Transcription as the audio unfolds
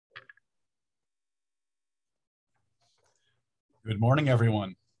Good morning,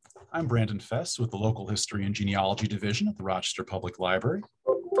 everyone. I'm Brandon Fess with the Local History and Genealogy Division at the Rochester Public Library.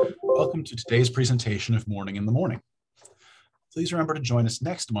 Welcome to today's presentation of Mourning in the Morning. Please remember to join us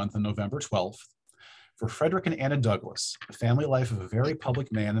next month on November 12th for Frederick and Anna Douglass, the family life of a very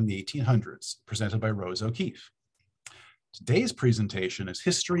public man in the 1800s, presented by Rose O'Keefe. Today's presentation is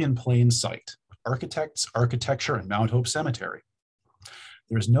History in Plain Sight, Architects, Architecture, and Mount Hope Cemetery.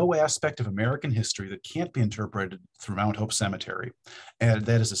 There is no aspect of American history that can't be interpreted through Mount Hope Cemetery, and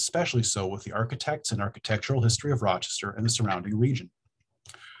that is especially so with the architects and architectural history of Rochester and the surrounding region.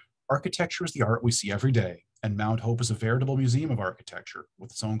 Architecture is the art we see every day, and Mount Hope is a veritable museum of architecture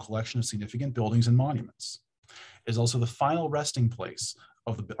with its own collection of significant buildings and monuments. It is also the final resting place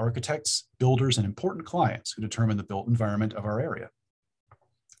of the architects, builders, and important clients who determine the built environment of our area.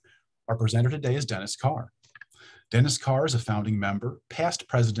 Our presenter today is Dennis Carr. Dennis Carr is a founding member, past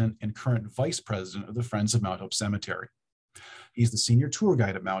president, and current vice president of the Friends of Mount Hope Cemetery. He's the senior tour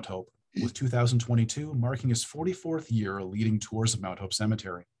guide at Mount Hope, with 2022 marking his 44th year leading tours of Mount Hope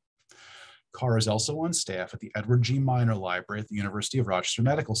Cemetery. Carr is also on staff at the Edward G. Minor Library at the University of Rochester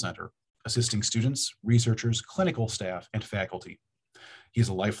Medical Center, assisting students, researchers, clinical staff, and faculty. He is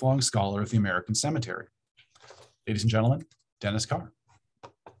a lifelong scholar of the American Cemetery. Ladies and gentlemen, Dennis Carr.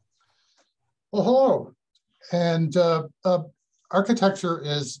 Well, hello. And architecture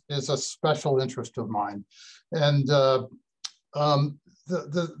is a special interest of mine, and the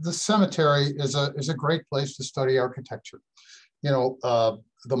cemetery is a great place to study architecture. You know,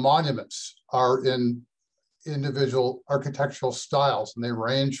 the monuments are in individual architectural styles, and they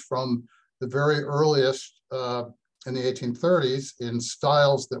range from the very earliest in the 1830s in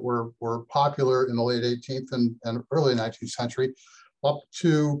styles that were popular in the late 18th and early 19th century, up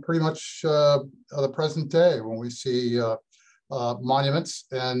to pretty much the present day, when we see monuments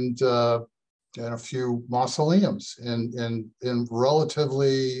and a few mausoleums in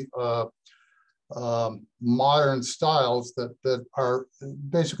relatively modern styles that are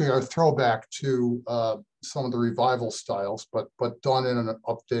basically our throwback to some of the revival styles, but done in an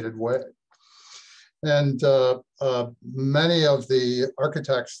updated way. And many of the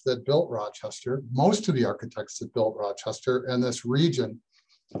architects that built Rochester, most of the architects that built Rochester and this region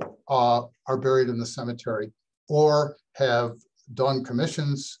are buried in the cemetery or have done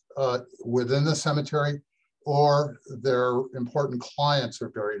commissions within the cemetery, or their important clients are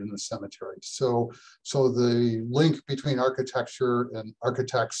buried in the cemetery. So the link between architecture and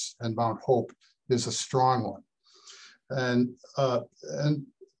architects and Mount Hope is a strong one. And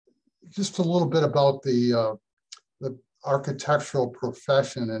just a little bit about the architectural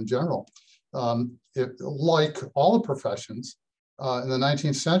profession in general. Like all the professions in the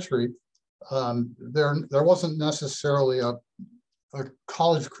 19th century, there wasn't necessarily a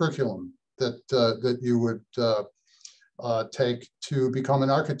college curriculum that you would take to become an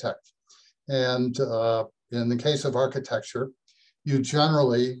architect. And in the case of architecture, you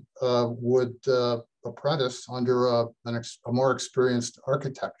generally would apprentice under a more experienced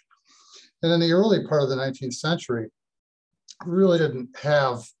architect. And in the early part of the 19th century, we really didn't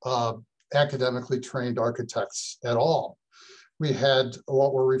have academically trained architects at all. We had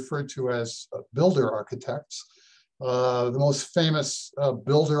what were referred to as builder architects. The most famous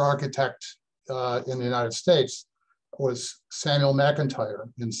builder architect in the United States was Samuel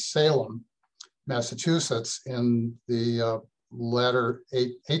McIntyre in Salem, Massachusetts, in the latter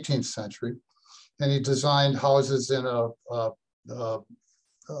 18th century. And he designed houses in a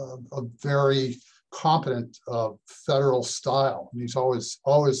very competent federal style. And he's always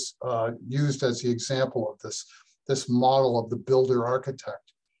used as the example of this model of the builder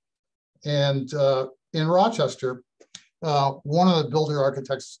architect. And in Rochester, one of the builder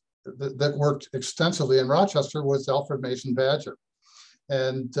architects that worked extensively in Rochester was Alfred Mason Badger.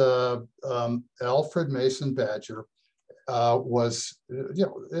 And Alfred Mason Badger was,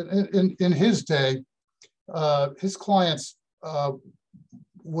 in his day, his clients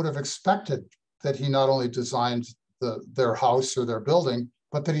would have expected that he not only designed their house or their building,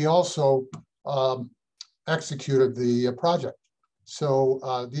 but that he also executed the project. So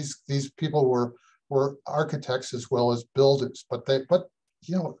these people were architects as well as builders, but they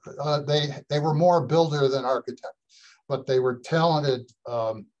were more builder than architect, but they were talented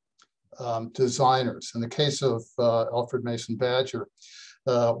designers. In the case of Alfred Mason Badger,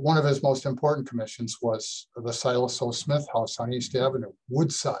 one of his most important commissions was the Silas O. Smith House on East Avenue,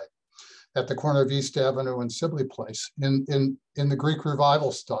 Woodside, at the corner of East Avenue and Sibley Place, in the Greek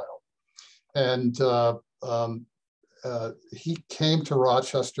Revival style. And he came to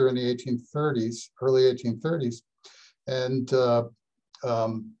Rochester in the 1830s, early 1830s, and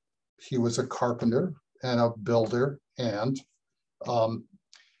he was a carpenter and a builder and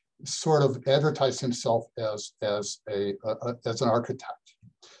sort of advertised himself as an architect.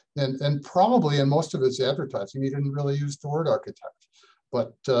 And probably in most of his advertising, he didn't really use the word architect,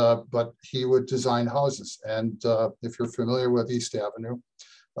 but he would design houses. And if you're familiar with East Avenue,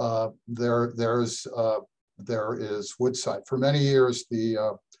 there is Woodside. For many years,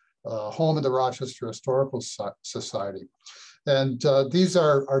 the home of the Rochester Historical Society. And these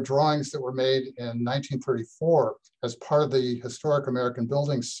are drawings that were made in 1934 as part of the Historic American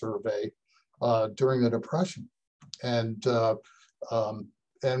Buildings Survey during the Depression. And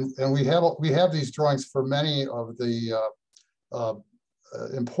we have these drawings for many of the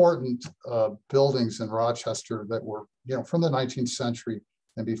important buildings in Rochester that were, from the 19th century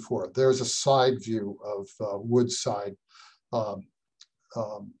and before. There's a side view of Woodside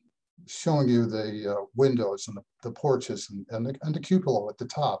showing you the windows and the porches and the cupola at the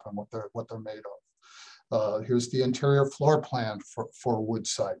top and what they're made of. Here's the interior floor plan for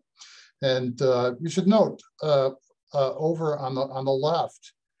Woodside. And you should note over on the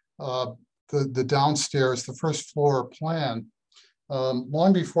left, the downstairs, the first floor plan,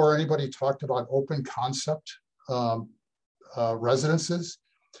 long before anybody talked about open concept residences,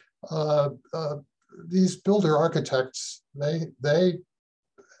 these builder architects, they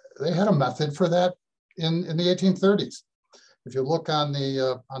had a method for that in the 1830s. If you look on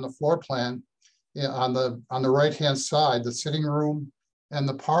the floor plan, on the right-hand side, the sitting room and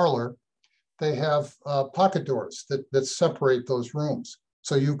the parlor, they have pocket doors that separate those rooms.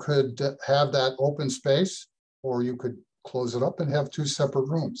 So you could have that open space, or you could close it up and have two separate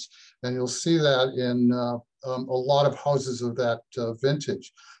rooms. And you'll see that in a lot of houses of that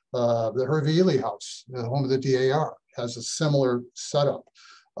vintage. The Hervey house, the home of the DAR, has a similar setup.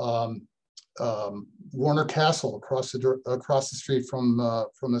 Warner Castle across the street from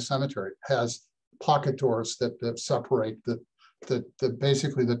the cemetery has pocket doors that separate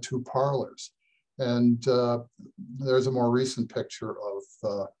basically the two parlors. And there's a more recent picture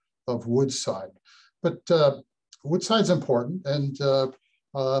of Woodside. But Woodside's important, and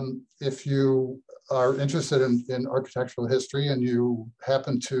if you are interested in architectural history and you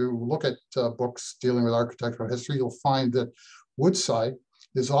happen to look at books dealing with architectural history, you'll find that Woodside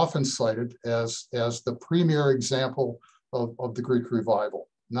is often cited as the premier example of the Greek Revival,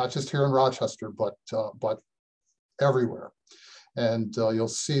 not just here in Rochester, but everywhere. And you'll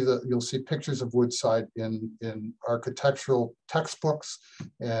see pictures of Woodside in architectural textbooks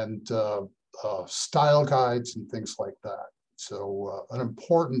and style guides and things like that. So an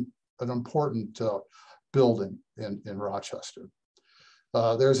important building in Rochester.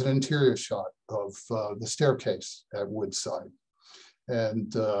 There's an interior shot of the staircase at Woodside.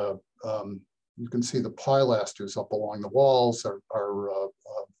 And you can see the pilasters up along the walls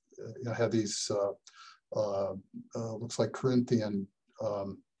have these looks like Corinthian.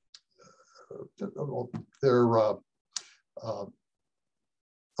 They're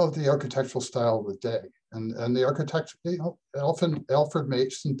of the architectural style of the day, and the architect, Alfred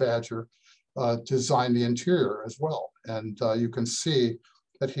Mason Badger designed the interior as well. And you can see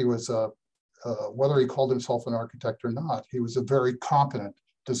that he was whether he called himself an architect or not, he was a very competent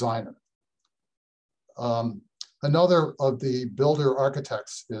designer. Another of the builder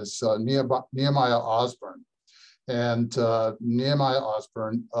architects is Nehemiah Osborne. And Nehemiah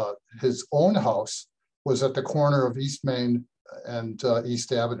Osborne, his own house was at the corner of East Main and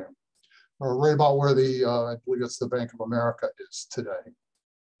East Avenue, or right about where I believe it's the Bank of America is today.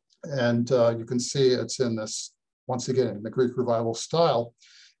 And you can see it's in this, once again, in the Greek Revival style.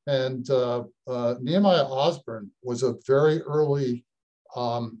 And Nehemiah Osborne was a very early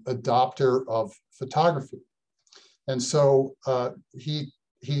adopter of photography. And so he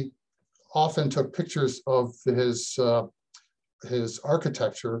often took pictures of his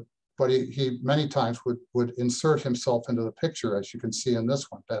architecture, but he many times would insert himself into the picture, as you can see in this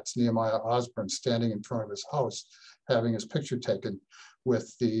one. That's Nehemiah Osborne standing in front of his house, having his picture taken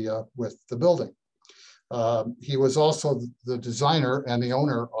with the building. He was also the designer and the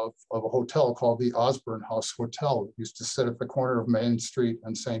owner of a hotel called the Osborne House Hotel. It used to sit at the corner of Main Street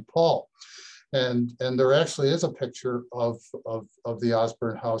and St. Paul. And there actually is a picture of the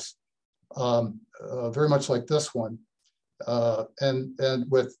Osborne House, very much like this one, and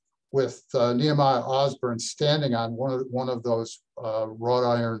with Nehemiah Osborne standing on one of those wrought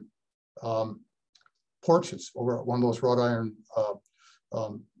iron porches, or one of those wrought iron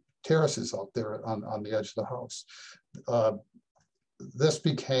terraces out there on the edge of the house. This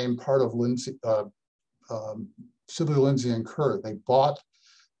became part of Sibley, Lindsay and Carr. They bought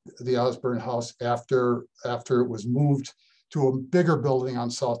the Osborne House after it was moved to a bigger building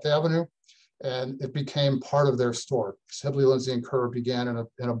on South Avenue, and it became part of their store. Sibley, Lindsay, and Carr began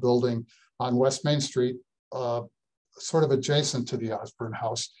in a building on West Main Street, sort of adjacent to the Osborne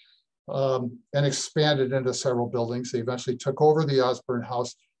House, and expanded into several buildings. They eventually took over the Osborne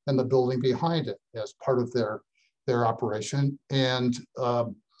House and the building behind it as part of their operation. And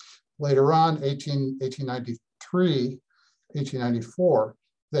later on, 1893, 1894,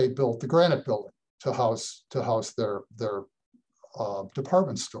 they built the Granite Building to house their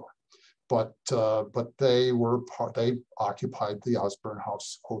department store. But they occupied the Osborne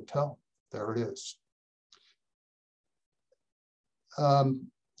House Hotel. There it is.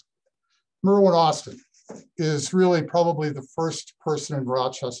 Merwin Austin is really probably the first person in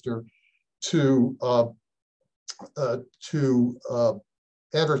Rochester to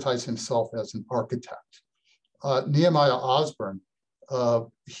advertise himself as an architect. Nehemiah Osborne,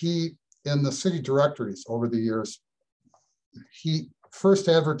 he, in the city directories over the years, he first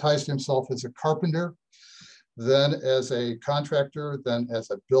advertised himself as a carpenter, then as a contractor, then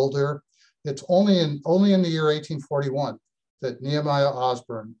as a builder. It's only in the year 1841 that Nehemiah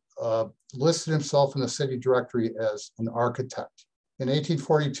Osborne listed himself in the city directory as an architect. In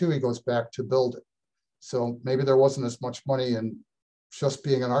 1842, he goes back to building. So maybe there wasn't as much money in just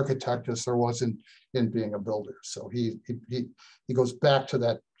being an architect as there was in being a builder. So he goes back to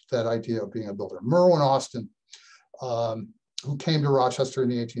that idea of being a builder. Merwin Austin, who came to Rochester in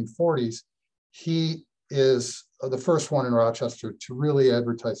the 1840s, he is the first one in Rochester to really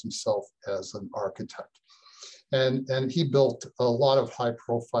advertise himself as an architect. And he built a lot of high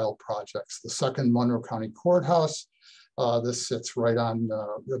profile projects. The second Monroe County Courthouse, this sits right on,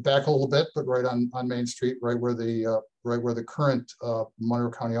 back a little bit, but right on Main Street, right where the current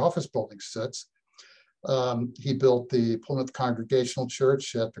Monroe County office building sits. He built the Plymouth Congregational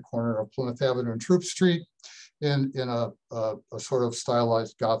Church at the corner of Plymouth Avenue and Troop Street in a sort of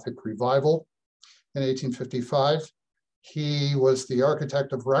stylized Gothic revival. In 1855, he was the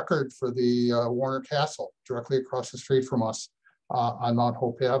architect of record for the Warner Castle, directly across the street from us on Mount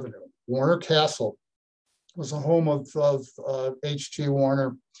Hope Avenue. Warner Castle was the home of H.G.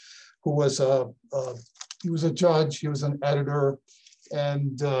 Warner, who was he was a judge, he was an editor,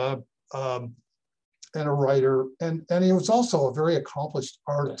 and a writer, and he was also a very accomplished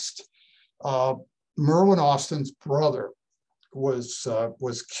artist. Merwin Austin's brother was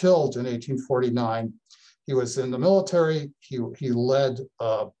killed in 1849. He was in the military. He led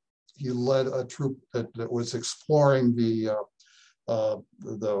a troop that was exploring the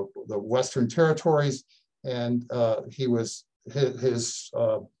Western territories, and his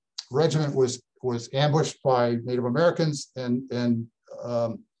regiment was ambushed by Native Americans, and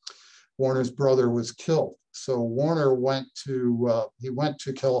Warner's brother was killed. So Warner went to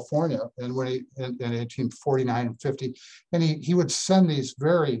California, and when in 1849 and 50, and he would send these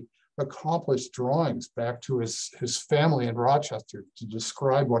very accomplished drawings back to his family in Rochester to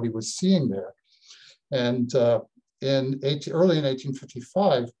describe what he was seeing there. And early in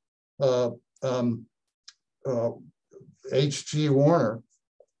 1855, H.G. Warner,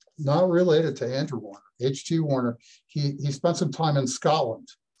 not related to Andrew Warner, H.G. Warner, he spent some time in Scotland.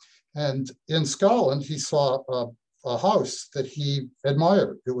 And in Scotland, he saw a house that he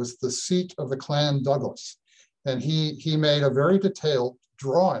admired. It was the seat of the Clan Douglas. And he made a very detailed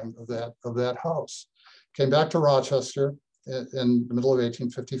drawing of that house. Came back to Rochester in the middle of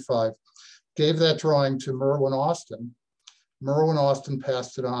 1855, gave that drawing to Merwin Austin. Merwin Austin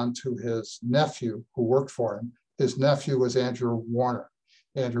passed it on to his nephew, who worked for him. His nephew was Andrew Warner.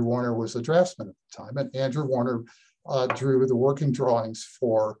 Andrew Warner was a draftsman at the time, and Andrew Warner drew the working drawings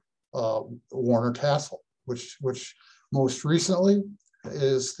for Warner Castle, which most recently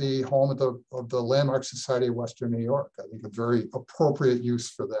is the home of the Landmark Society of Western New York. I think a very appropriate use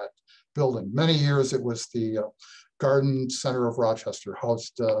for that building. Many years it was the Garden Center of Rochester,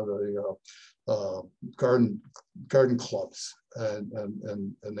 housed the garden clubs, and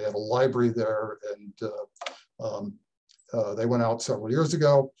they had a library there, and they went out several years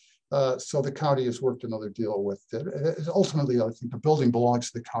ago. So the county has worked another deal with it. Ultimately, I think the building belongs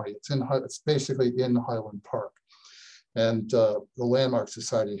to the county. It's basically in Highland Park, and the Landmark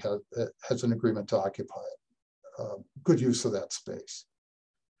Society has an agreement to occupy it. Good use of that space.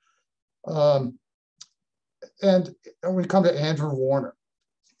 And when we come to Andrew Warner,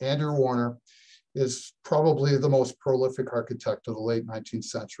 Andrew Warner is probably the most prolific architect of the late 19th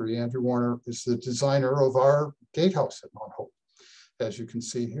century. Andrew Warner is the designer of our gatehouse at Mount Hope, as you can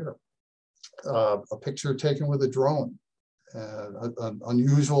see here. A picture taken with a drone, an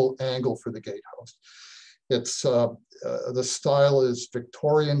unusual angle for the gatehouse. It's the style is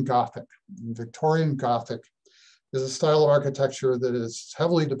Victorian Gothic. Victorian Gothic is a style of architecture that is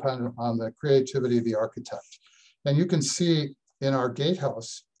heavily dependent on the creativity of the architect. And you can see in our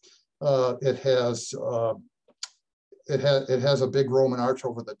gatehouse, it has a big Roman arch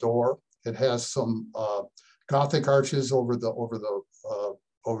over the door. It has some Gothic arches over the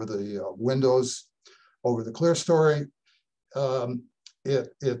windows, over the clerestory.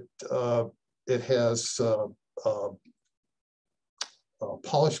 It has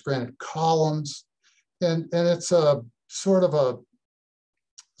polished granite columns, and it's a sort of a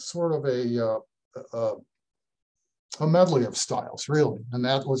medley of styles, really. And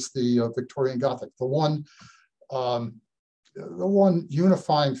that was the Victorian Gothic. The one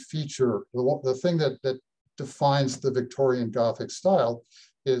unifying feature, the thing that defines the Victorian Gothic style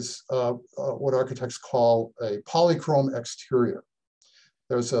is what architects call a polychrome exterior.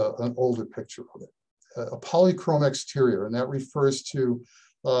 There's an older picture of it, a polychrome exterior, and that refers to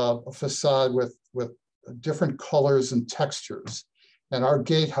a facade with different colors and textures. And our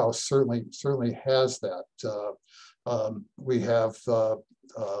gatehouse certainly has that. We have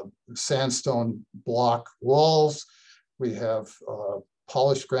sandstone block walls. We have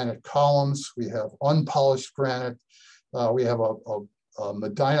polished granite columns. We have unpolished granite. We have a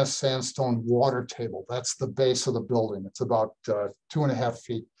Medina sandstone water table. That's the base of the building. It's about 2.5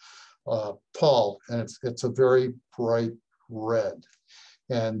 feet tall, and it's a very bright red.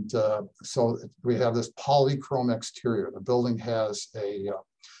 And so we have this polychrome exterior. The building has a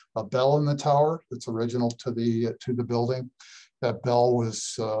bell in the tower that's original to the building. That bell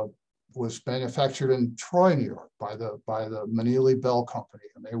was manufactured in Troy, New York, by the Manili Bell Company,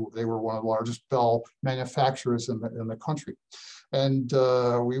 and they were one of the largest bell manufacturers in the country. And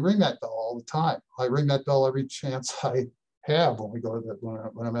we ring that bell all the time. I ring that bell every chance I have when we go to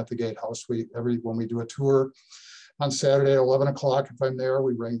when I'm at the gatehouse. When we do a tour on Saturday at 11 o'clock, if I'm there,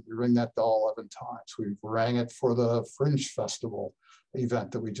 we ring that bell 11 times. We rang it for the Fringe Festival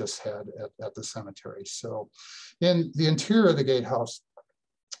event that we just had at the cemetery. So in the interior of the gatehouse,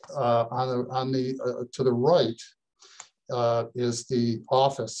 to the right is the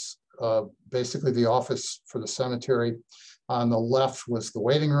office, basically the office for the cemetery. On the left was the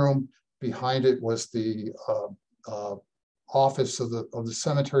waiting room. Behind it was the office of the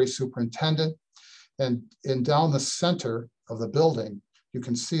cemetery superintendent. And down the center of the building, you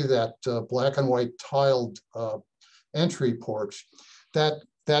can see that black and white tiled entry porch.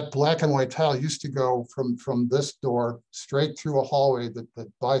 That black and white tile used to go from this door straight through a hallway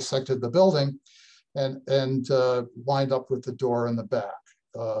that bisected the building and lined up with the door in the back.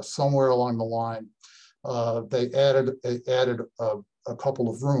 Somewhere along the line, they added a couple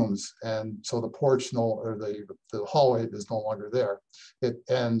of rooms, and so the porch or the hallway is no longer there. It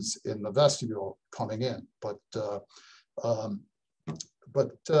ends in the vestibule coming in, but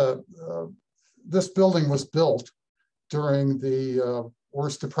this building was built during the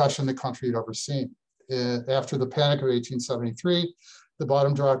worst depression the country had ever seen. After the panic of 1873, the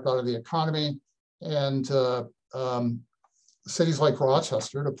bottom dropped out of the economy, and cities like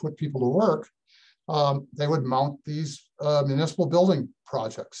Rochester, to put people to work, they would mount these municipal building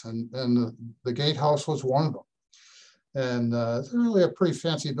projects, and the gatehouse was one of them. And it's really a pretty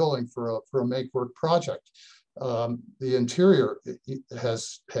fancy building for a make-work project. The interior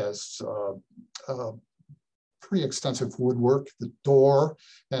has pretty extensive woodwork. The door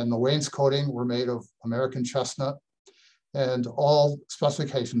and the wainscoting were made of American chestnut, and all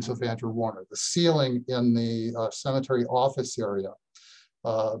specifications of Andrew Warner. The ceiling in the cemetery office area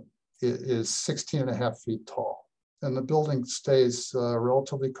is 16.5 feet tall, and the building stays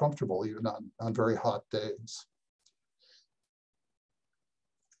relatively comfortable even on very hot days.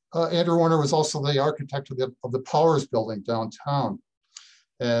 Andrew Warner was also the architect of the Powers building downtown.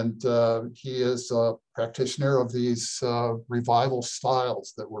 And he is a practitioner of these revival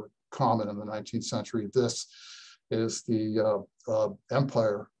styles that were common in the 19th century. This is the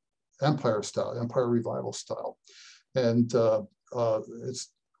Empire style, Empire revival style. And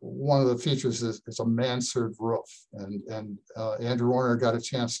it's one of the features is a mansard roof. And Andrew Warner got a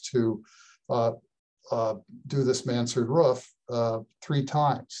chance to do this mansard roof 3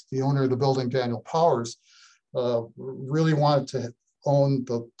 times. The owner of the building, Daniel Powers, really wanted to own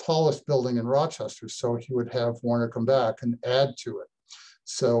the tallest building in Rochester, so he would have Warner come back and add to it.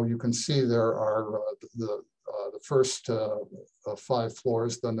 So you can see there are the first 5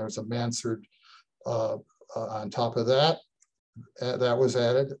 floors, then there's a mansard on top of that. That was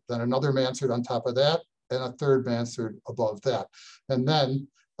added, then another mansard on top of that, and a 3rd mansard above that. And then,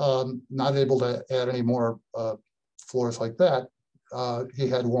 not able to add any more floors like that, he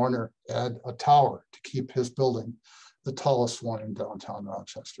had Warner add a tower to keep his building the tallest one in downtown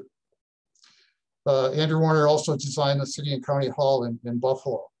Rochester. Andrew Warner also designed the City and County Hall in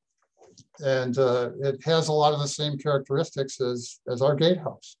Buffalo. And it has a lot of the same characteristics as our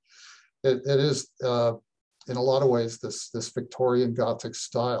gatehouse. It is, in a lot of ways, this Victorian Gothic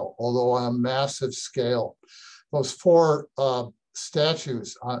style, although on a massive scale. Those four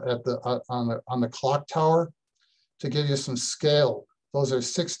statues on the clock tower, to give you some scale, those are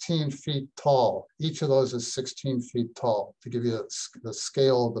 16 feet tall. Each of those is 16 feet tall, to give you the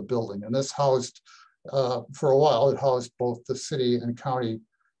scale of the building. And this housed, for a while, it housed both the city and county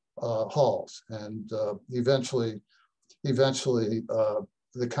halls. And eventually,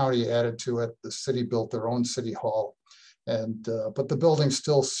 the county added to it. The city built their own city hall. And but the building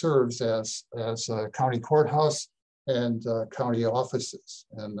still serves as a county courthouse and county offices.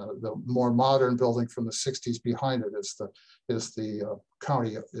 And the more modern building from the 60s behind it is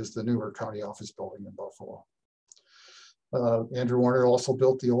the newer county office building in Buffalo. Andrew Warner also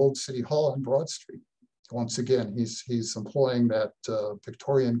built the old City Hall on Broad Street. Once again, he's employing that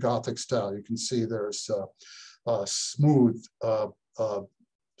Victorian Gothic style. You can see there's smooth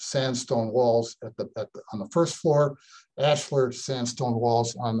sandstone walls on the first floor, ashlar sandstone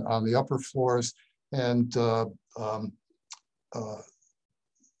walls on the upper floors, and you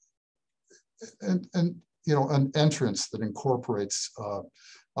know, an entrance that incorporates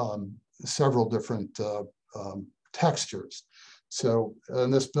several different textures. So,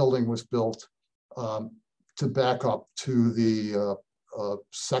 and this building was built to back up to the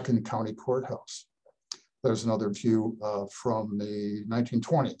second county courthouse. There's another view from the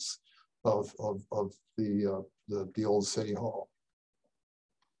 1920s of the old City Hall.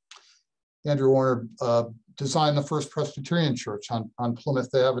 Andrew Warner designed the first Presbyterian church on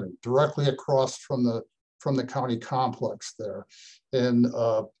Plymouth Avenue, directly across from the county complex there, in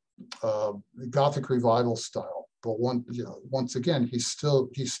Gothic Revival style. But once again, he's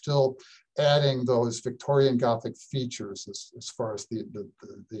still adding those Victorian Gothic features as far as the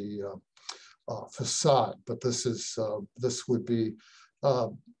facade. But this would be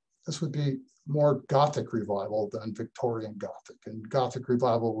more Gothic Revival than Victorian Gothic, and Gothic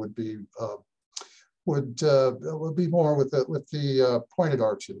Revival would be more with the pointed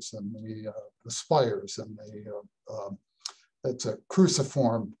arches and the spires, and it's a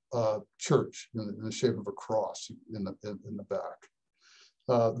cruciform church in the shape of a cross in the back.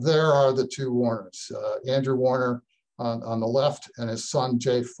 There are the two Warners, Andrew Warner on the left and his son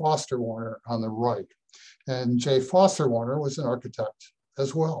J. Foster Warner on the right. And J. Foster Warner was an architect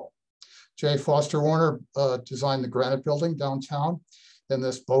as well. J. Foster Warner designed the Granite Building downtown in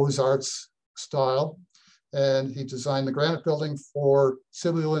this Beaux-Arts style. And he designed the Granite Building for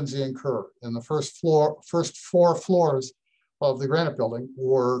Sibley, Lindsay, and Carr. And the first four floors of the Granite Building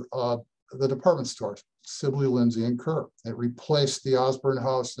were the department stores, Sibley, Lindsay, and Carr. It replaced the Osborne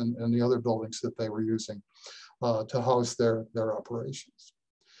House and the other buildings that they were using to house their operations.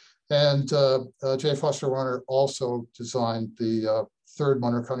 And J. Foster Warner also designed the third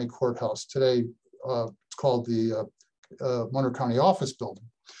Monroe County Courthouse. Today, it's called the Monroe County Office Building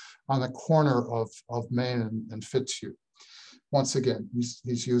on the corner of Main and Fitzhugh. Once again,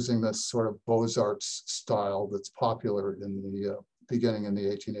 he's using this sort of Beaux-Arts style that's popular in the beginning in the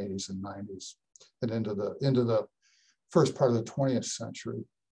 1880s and 90s and into the first part of the 20th century.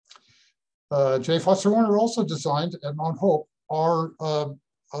 J. Foster Warner also designed at Mount Hope our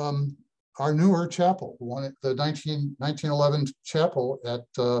newer chapel, the 1911 chapel at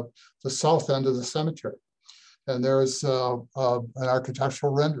the south end of the cemetery. And there's an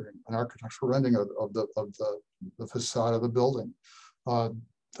architectural rendering of the facade of the building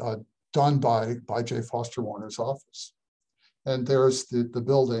done by J. Foster Warner's office. And there's the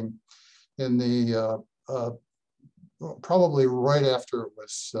building in the probably right after it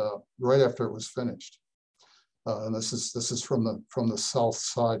was finished. And this is from the south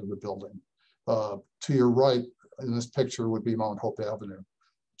side of the building. To your right in this picture would be Mount Hope Avenue.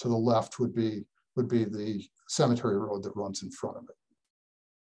 To the left would be the cemetery road that runs in front of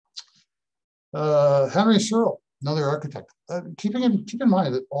it. Henry Searle, another architect. Keep in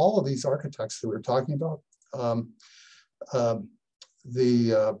mind that all of these architects that we're talking about,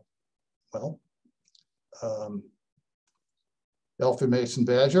 Alfred Mason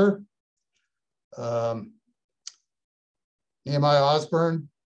Badger, Nehemiah Osborne,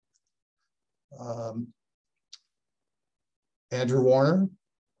 Andrew Warner,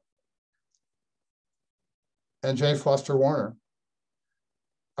 and J. Foster Warner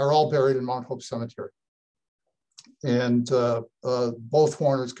are all buried in Mount Hope Cemetery. And both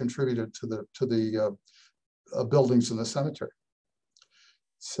Warners contributed to the buildings in the cemetery.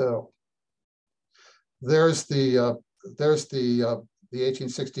 So there's the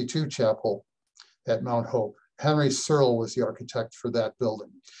 1862 chapel at Mount Hope. Henry Searle was the architect for that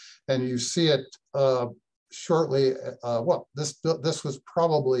building. And you see it shortly, well, this was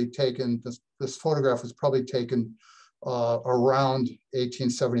probably taken, this photograph was probably taken around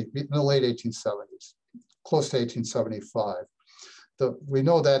 1870, in the late 1870s, close to 1875. We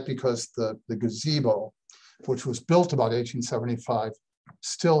know that because the gazebo, which was built about 1875,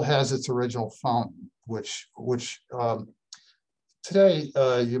 still has its original fountain, which today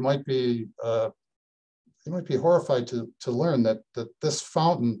you might be horrified to learn that this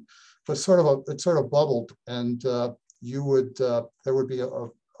fountain was sort of bubbled, and there would be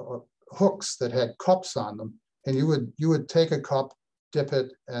hooks that had cups on them, and you would take a cup, dip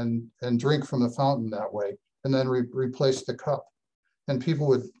it, and drink from the fountain that way, and then replace the cup. And people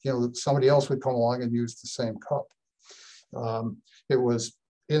would, somebody else would come along and use the same cup. It was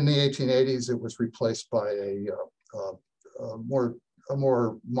in the 1880s. It was replaced by a more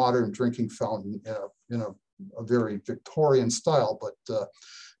modern drinking fountain in a very Victorian style, but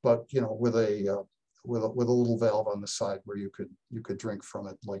with a little valve on the side where you could drink from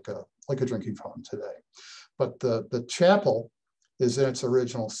it like a drinking fountain today. But the chapel is in its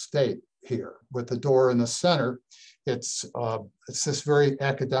original state here, with the door in the center. It's this very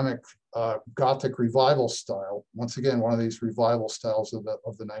academic Gothic revival style. Once again, one of these revival styles of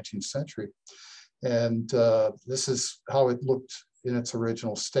the 19th century. And this is how it looked in its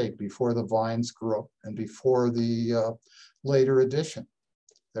original state before the vines grew up and before the later addition.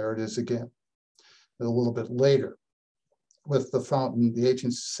 There it is again, a little bit later, with the fountain, the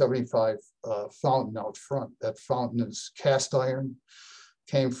 1875 fountain out front. That fountain is cast iron,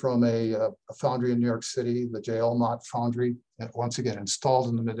 came from a foundry in New York City, the J.L. Mott foundry, and once again installed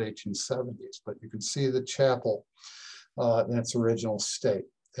in the mid-1870s. But you can see the chapel in its original state.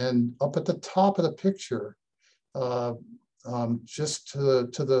 And up at the top of the picture, just to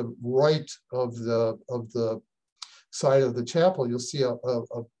the right of the side of the chapel, you'll see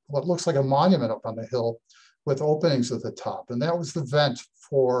what looks like a monument up on the hill with openings at the top. And that was the vent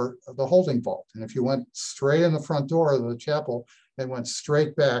for the holding vault. And if you went straight in the front door of the chapel and went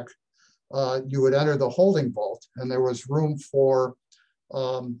straight back, you would enter the holding vault, and there was room for,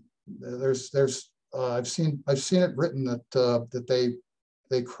 I've seen it written that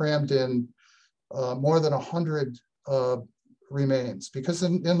they crammed in more than 100 remains, because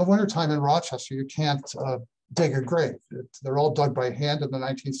in the wintertime in Rochester, you can't dig a grave. They're all dug by hand in the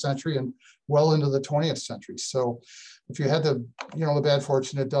 19th century and well into the 20th century. So if you had the bad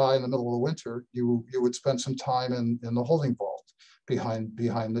fortune to die in the middle of the winter, you would spend some time in the holding vault behind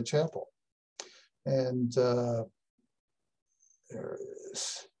the chapel. And there it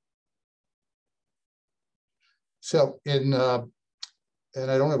is. So and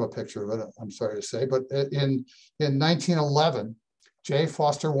I don't have a picture of it, I'm sorry to say, but in 1911, J.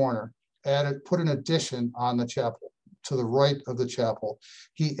 Foster Warner put an addition on the chapel to the right of the chapel.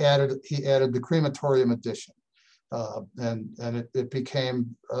 He added the crematorium addition, and it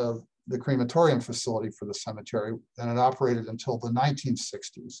became the crematorium facility for the cemetery, and it operated until the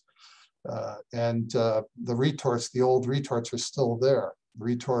 1960s. The retorts, the old retorts, are still there. The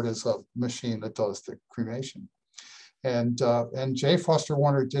retort is a machine that does the cremation. And J. Foster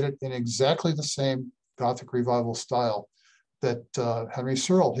Warner did it in exactly the same Gothic revival style that Henry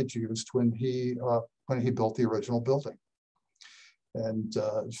Searle had used when he built the original building, and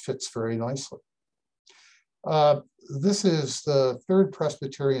it fits very nicely. This is the Third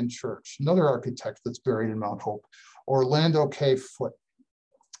Presbyterian Church, another architect that's buried in Mount Hope, Orlando K. Foote,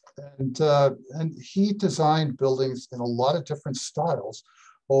 and he designed buildings in a lot of different styles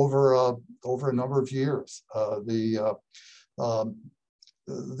over a number of years. The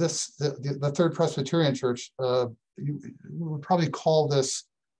Third Presbyterian Church, you would probably call this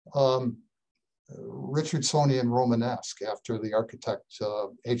Richardsonian Romanesque, after the architect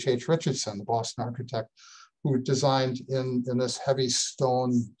H.H. Richardson, the Boston architect, who designed in this heavy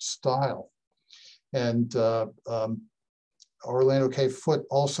stone style. And Orlando K. Foote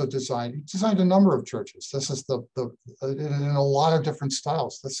also designed a number of churches. This is in a lot of different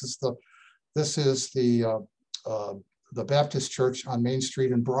styles. This is the Baptist Church on Main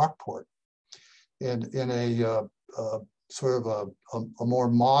Street in Brockport, in a sort of a more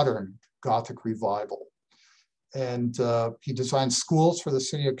modern Gothic revival. And he designed schools for the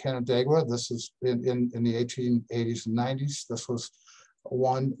city of Canandaigua. This is in the 1880s and 90s. This was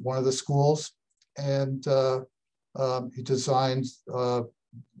one of the schools. And he designed the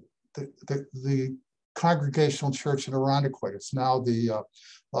Congregational Church in Irondequoit. It's now the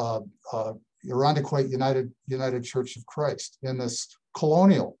Irondequoit United Church of Christ, in this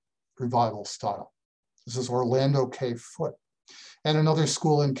colonial revival style. This is Orlando K. Foote. And another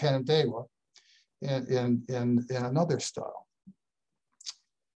school in Canandaigua. in another style.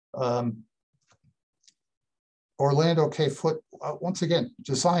 Orlando K. Foote, once again,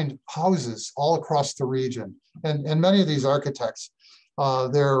 designed houses all across the region. And many of these architects,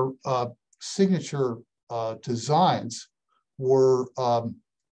 their signature designs were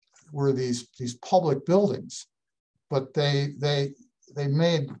these public buildings, but they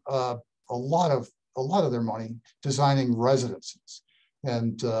made a lot of their money designing residences.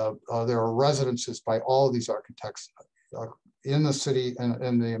 And there are residences by all of these architects in the city and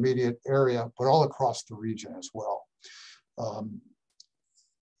in the immediate area, but all across the region as well.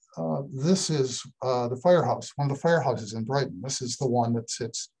 This is the firehouse, one of the firehouses in Brighton. This is the one that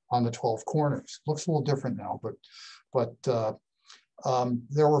sits on the 12 corners. Looks a little different now, but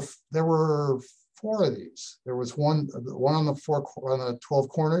there were 4 of these. There was one on the 12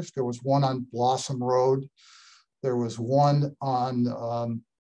 corners. There was one on Blossom Road. There was one on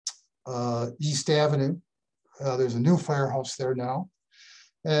East Avenue. There's a new firehouse there now.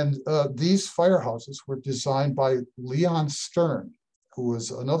 And these firehouses were designed by Leon Stern, who was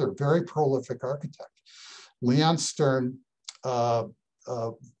another very prolific architect. Leon Stern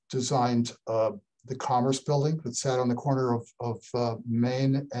designed the Commerce Building that sat on the corner of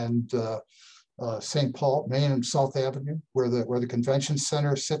Main and St. Paul, Main and South Avenue, where the convention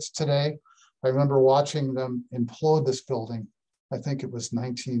center sits today. I remember watching them implode this building. I think it was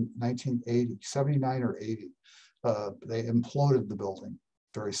 1980, 79 or 80. They imploded the building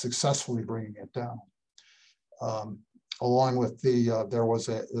very successfully, bringing it down. Along with there was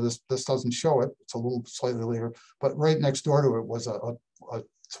this doesn't show it, it's a little slightly later, but right next door to it was a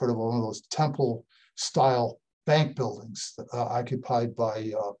sort of one of those temple style bank buildings occupied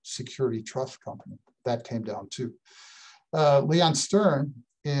by Security Trust Company. That came down too. Leon Stern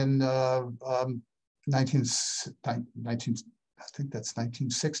in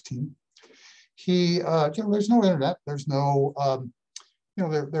 1916, he, there's no internet, there's no,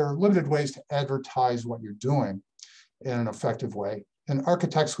 there are limited ways to advertise what you're doing in an effective way. And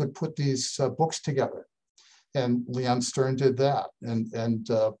architects would put these books together. And Leon Stern did that. And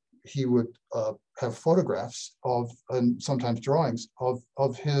he would have photographs and sometimes drawings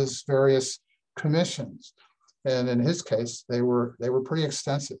of his various commissions. And in his case, they were pretty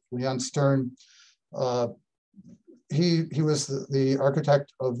extensive. Leon Stern, he was the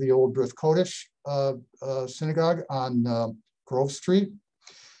architect of the old Brit Kodesh synagogue on Grove Street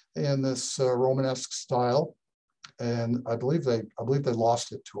in this Romanesque style, and I believe they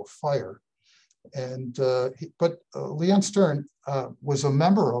lost it to a fire. And but Leon Stern was a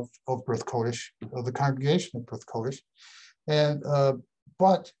member of Brit Kodesh, of the congregation of Brit Kodesh, and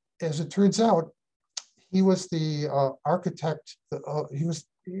but as it turns out, he was the architect. He was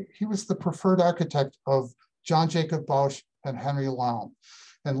the preferred architect of John Jacob Bausch and Henry Laum.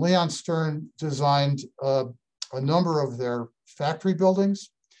 And Leon Stern designed a number of their factory buildings.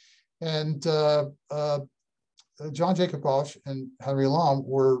 And John Jacob Bausch and Henry Laum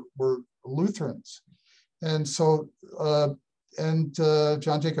were Lutherans. And so,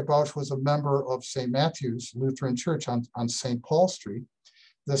 John Jacob Bausch was a member of St. Matthew's Lutheran Church on St. Paul Street.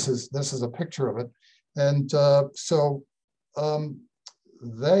 This is a picture of it. And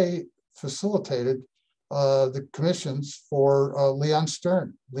they facilitated the commissions for Leon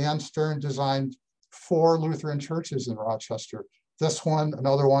Stern. Leon Stern designed 4 Lutheran churches in Rochester. This one,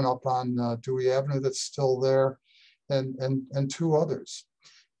 another one up on Dewey Avenue that's still there, and 2 others.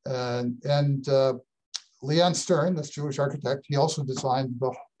 And Leon Stern, this Jewish architect, he also designed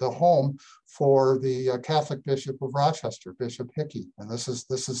the home for the Catholic Bishop of Rochester, Bishop Hickey. And this is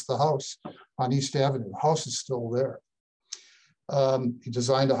the house on East Avenue. The house is still there. He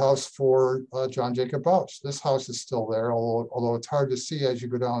designed a house for John Jacob Bausch. This house is still there, although it's hard to see as you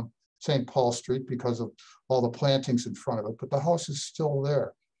go down St. Paul Street because of all the plantings in front of it, but the house is still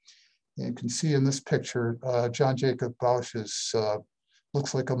there. And you can see in this picture, John Jacob Bausch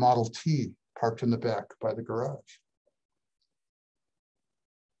looks like a Model T parked in the back by the garage.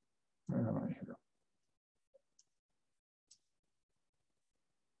 Where am I here?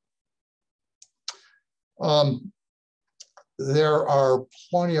 There are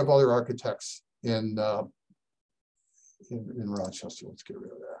plenty of other architects in Rochester. Let's get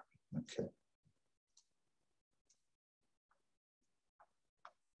rid of that. Okay.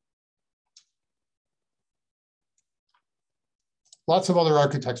 Lots of other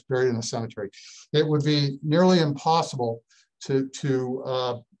architects buried in the cemetery. It would be nearly impossible to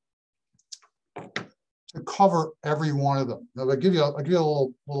cover every one of them. Now, I'll give you a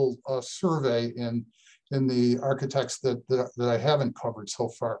little survey in the architects that I haven't covered so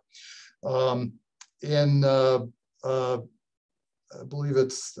far. I believe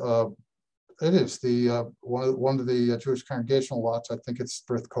it's It is the one of the Jewish congregational lots. I think it's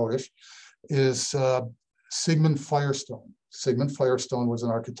Frith Kodesh, is Sigmund Firestone. Sigmund Firestone was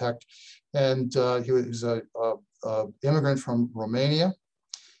an architect, and he was a immigrant from Romania,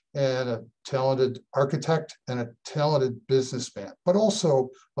 and a talented architect and a talented businessman, but also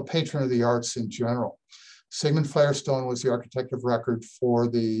a patron of the arts in general. Sigmund Firestone was the architect of record for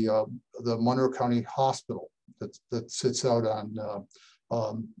the Monroe County Hospital that sits out on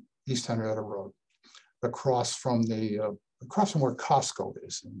East Henrietta Road, across from where Costco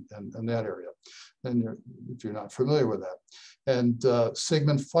is in that area. And if you're not familiar with that. And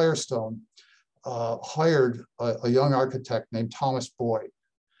Sigmund Firestone hired a young architect named Thomas Boyd.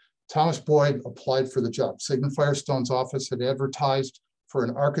 Thomas Boyd applied for the job. Sigmund Firestone's office had advertised for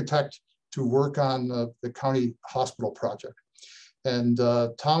an architect to work on the county hospital project. And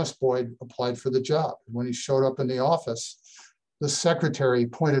Thomas Boyd applied for the job. When he showed up in the office, the secretary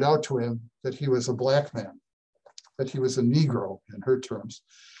pointed out to him that he was a black man, that he was a Negro in her terms.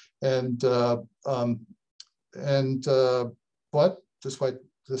 But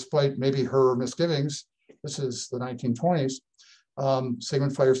despite maybe her misgivings, this is the 1920s,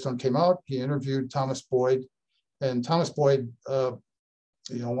 Sigmund Firestone came out, he interviewed Thomas Boyd, and Thomas Boyd,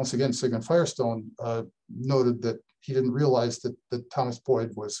 once again, Sigmund Firestone noted that he didn't realize that Thomas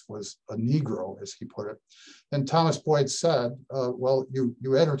Boyd was a Negro, as he put it. And Thomas Boyd said, well,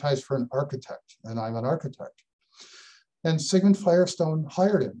 you advertised for an architect, and I'm an architect. And Sigmund Firestone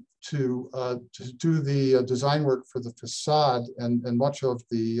hired him to do the design work for the facade and much of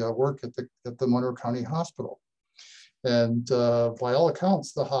the work at the Monroe County Hospital. And by all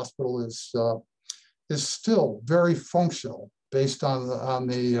accounts, the hospital is still very functional based on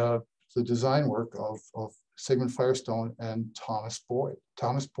the design work of Sigmund Firestone and Thomas Boyd.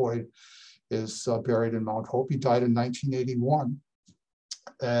 Thomas Boyd is buried in Mount Hope. He died in 1981,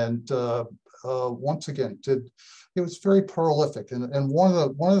 and once again it was very prolific. And one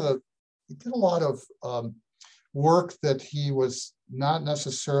of the he did a lot of work that he was not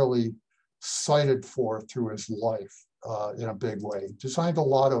necessarily cited for through his life in a big way. He designed a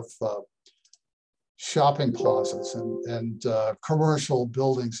lot of shopping plazas and commercial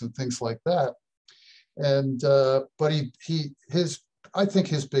buildings and things like that. And but I think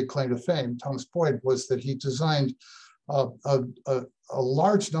his big claim to fame, Thomas Boyd, was that he designed a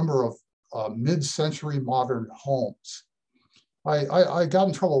large number of mid-century modern homes. I got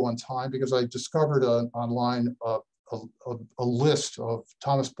in trouble one time because I discovered online a list of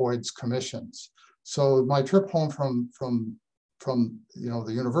Thomas Boyd's commissions. So my trip home from the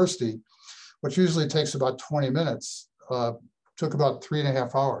university, which usually takes about 20 minutes, took about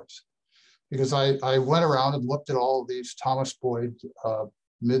 3.5 hours, because I went around and looked at all of these Thomas Boyd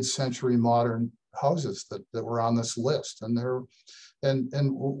mid-century modern houses that were on this list. And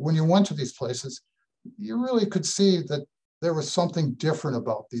when you went to these places, you really could see that there was something different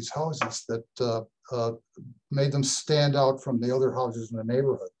about these houses that made them stand out from the other houses in the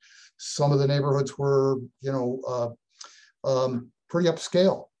neighborhood. Some of the neighborhoods were, pretty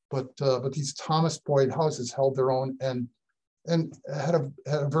upscale, but these Thomas Boyd houses held their own and had a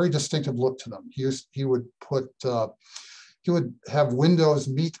very distinctive look to them. He would have windows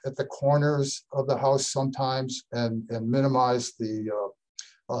meet at the corners of the house sometimes and minimize the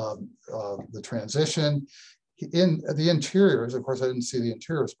transition. In the interiors, of course, I didn't see the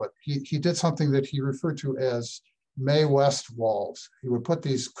interiors, but he did something that he referred to as May West walls. He would put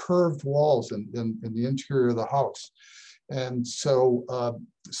these curved walls in the interior of the house. And so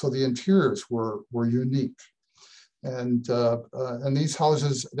the interiors were unique. And these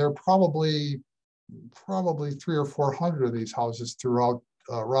houses, there are probably 300 or 400 of these houses throughout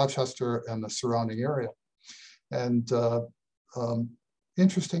Rochester and the surrounding area. And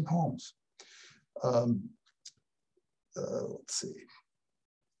interesting homes. Let's see.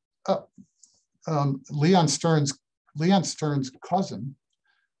 Leon Stern's cousin,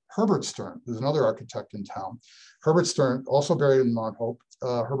 Herbert Stern, who's another architect in town. Herbert Stern, also buried in Mount Hope.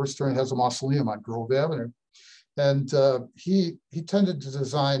 Herbert Stern has a mausoleum on Grove Avenue. And he tended to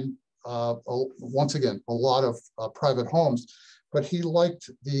design, once again, a lot of private homes, but he liked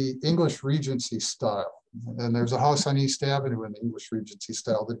the English Regency style. And there's a house on East Avenue in the English Regency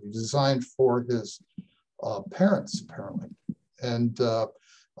style that he designed for his parents, apparently. And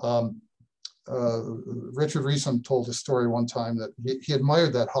Richard Reesum told a story one time that he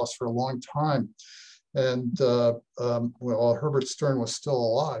admired that house for a long time. And well, Herbert Stern was still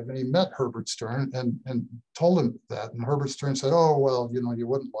alive, and he met Herbert Stern and told him that. And Herbert Stern said, "Oh, well, you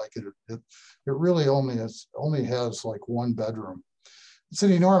wouldn't like it. It really only has like one bedroom. It's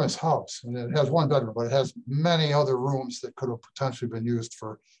an enormous house, and it has one bedroom, but it has many other rooms that could have potentially been used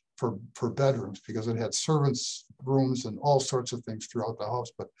for for bedrooms, because it had servants' rooms and all sorts of things throughout the house.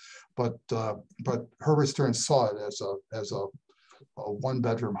 But Herbert Stern saw it as a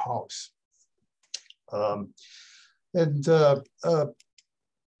one-bedroom house. And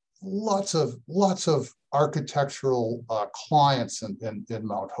lots of architectural clients in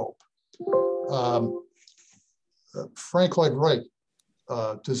Mount Hope. Frank Lloyd Wright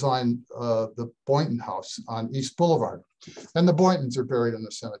designed the Boynton House on East Boulevard, and the Boyntons are buried in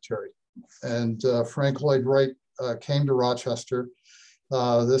the cemetery. And Frank Lloyd Wright came to Rochester.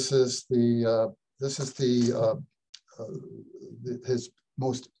 This is his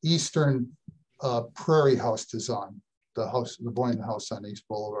most eastern prairie house design, the Boynton House on East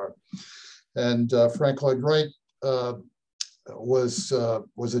Boulevard. And Frank Lloyd Wright was a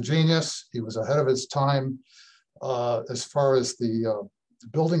genius. He was ahead of his time as far as the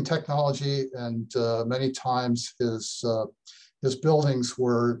building technology, and many times his buildings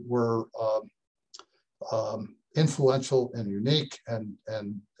were influential and unique, and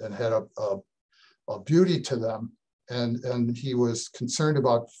had a beauty to them. And he was concerned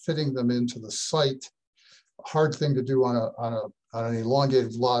about fitting them into the site. A hard thing to do on an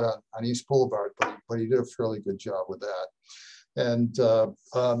elongated lot on East Boulevard, but he did a fairly good job with that. And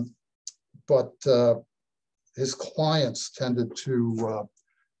his clients tended to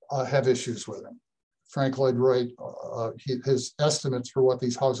have issues with him. Frank Lloyd Wright, his estimates for what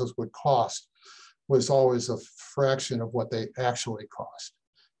these houses would cost was always a fraction of what they actually cost.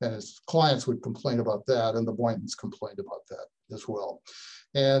 And his clients would complain about that, and the Boyntons complained about that as well.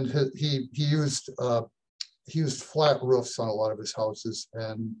 And he used flat roofs on a lot of his houses,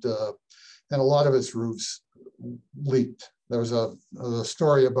 and a lot of his roofs leaked. There was a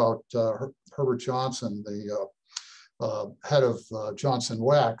story about Herbert Johnson, the head of Johnson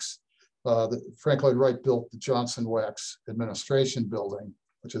Wax. Frank Lloyd Wright built the Johnson Wax Administration Building,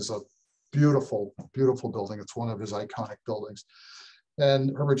 which is a beautiful, beautiful building. It's one of his iconic buildings.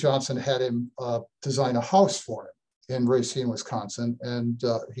 And Herbert Johnson had him design a house for him in Racine, Wisconsin, and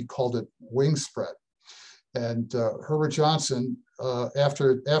he called it Wing Spread. And Herbert Johnson,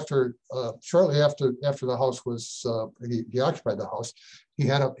 shortly after the house was, he occupied the house, he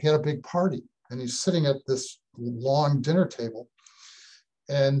had a big party, and he's sitting at this long dinner table,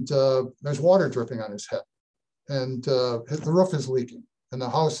 and there's water dripping on his head, and the roof is leaking, and the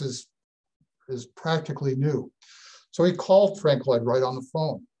house is practically new. So he called Frank Lloyd Wright on the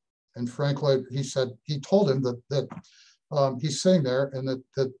phone, and Frank Lloyd, he told him that he's sitting there, and that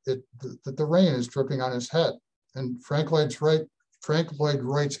the rain is dripping on his head. And Frank Lloyd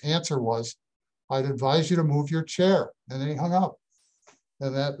Wright's answer was, "I'd advise you to move your chair." And then he hung up.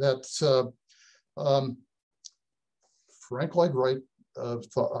 And that's Frank Lloyd Wright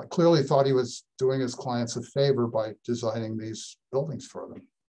clearly thought he was doing his clients a favor by designing these buildings for them.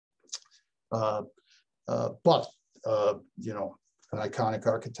 But an iconic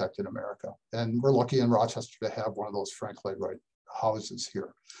architect in America. And we're lucky in Rochester to have one of those Frank Lloyd Wright houses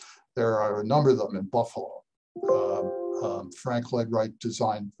here. There are a number of them in Buffalo. Frank Lloyd Wright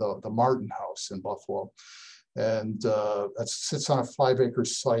designed the Martin House in Buffalo. And that sits on a 5-acre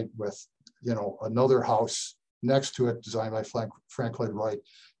site with, another house next to it designed by Frank Lloyd Wright,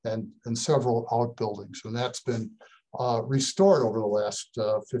 and several outbuildings. And that's been restored over the last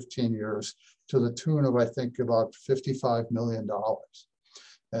 15 years to the tune of, I think, about $55 million.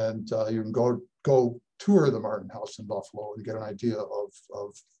 And you can go tour the Martin House in Buffalo and get an idea of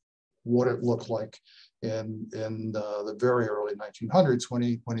what it looked like in the very early 1900s when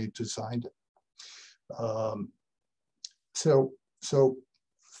he designed it. So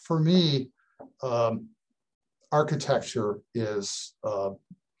for me, architecture is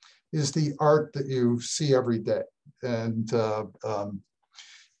the art that you see every day. And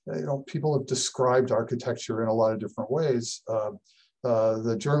people have described architecture in a lot of different ways.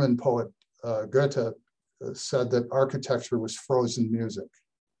 The German poet Goethe said that architecture was frozen music.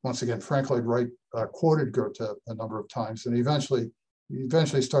 Once again, Frank Lloyd Wright quoted Goethe a number of times, and he eventually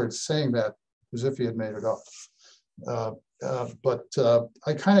started saying that as if he had made it up. But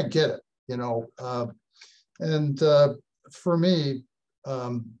I kind of get it, and for me,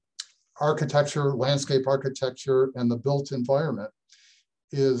 architecture, landscape architecture, and the built environment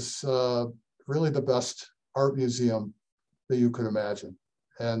is really the best art museum that you could imagine.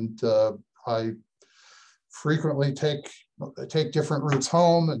 And I frequently take different routes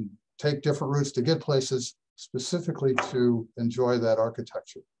home and take different routes to get places specifically to enjoy that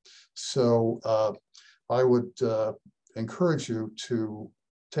architecture. So I would encourage you to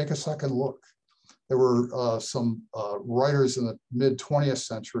take a second look. There were some writers in the mid-20th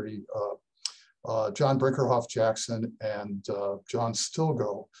century John Brinkerhoff Jackson and John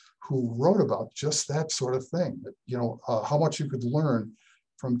Stilgoe, who wrote about just that sort of thing, that, how much you could learn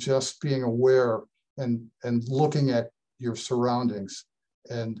from just being aware and looking at your surroundings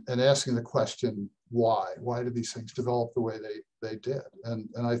and asking the question, why did these things develop the way they did? And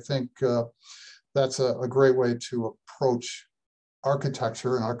I think that's a great way to approach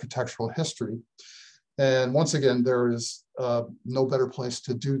architecture and architectural history. And once again, there is no better place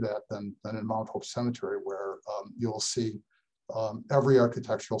to do that than in Mount Hope Cemetery, where you'll see every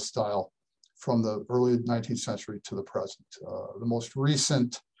architectural style from the early 19th century to the present. The most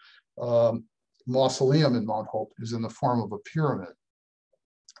recent mausoleum in Mount Hope is in the form of a pyramid,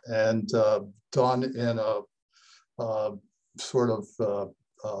 and done in a sort of,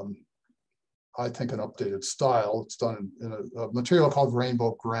 I think, an updated style. It's done in a material called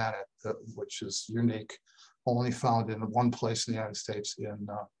rainbow granite, which is unique, only found in one place in the United States, in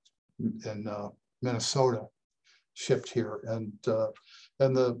Minnesota, shipped here. And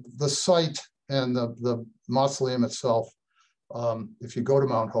the site and the mausoleum itself, if you go to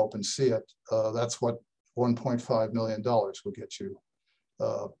Mount Hope and see it, that's what $1.5 million will get you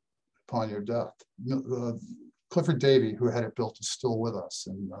upon your death. Clifford Davey, who had it built, is still with us,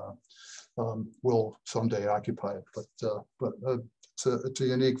 and will someday occupy it. But it's a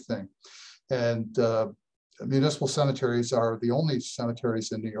unique thing. And municipal cemeteries are the only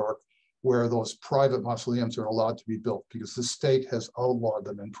cemeteries in New York where those private mausoleums are allowed to be built, because the state has outlawed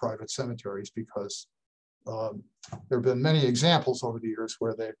them in private cemeteries, because there have been many examples over the years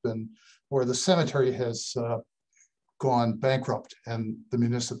where where the cemetery has gone bankrupt and the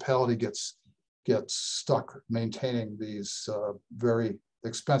municipality gets stuck maintaining these very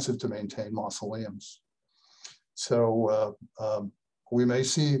expensive to maintain mausoleums. So we may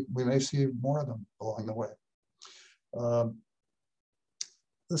see more of them along the way.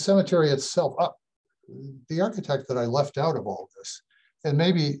 The cemetery itself, the architect that I left out of all this, and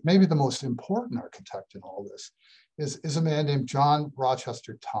maybe the most important architect in all this, is a man named John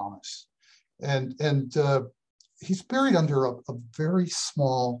Rochester Thomas, and he's buried under a very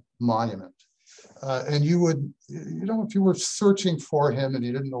small monument. And you would, if you were searching for him and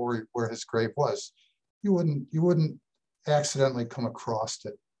you didn't know where his grave was, you wouldn't accidentally come across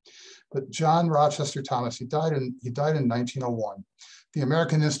it. But John Rochester Thomas, he died in 1901. The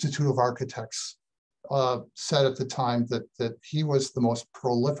American Institute of Architects said at the time that he was the most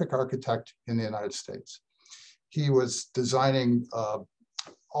prolific architect in the United States. He was designing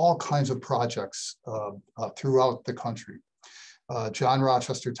all kinds of projects throughout the country. John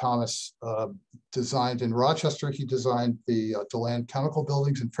Rochester Thomas designed in Rochester. He designed the DeLand Chemical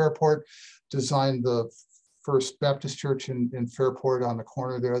buildings in Fairport, designed the First Baptist Church in Fairport on the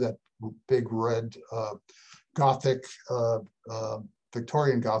corner there, that big red Gothic,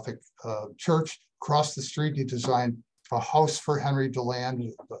 Victorian Gothic church. Across the street, he designed a house for Henry DeLand,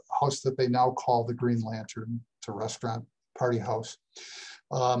 the house that they now call the Green Lantern. It's a restaurant, party house.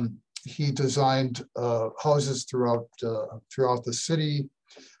 He designed houses throughout the city,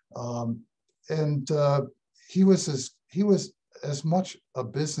 and he was as much a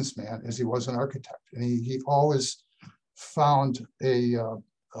businessman as he was an architect, and he always found an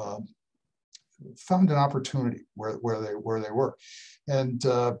opportunity where they were, and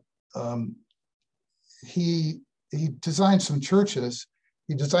he designed some churches.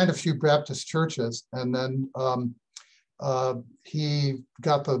 He designed a few Baptist churches, and then he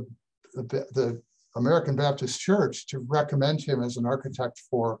got the American Baptist Church to recommend him as an architect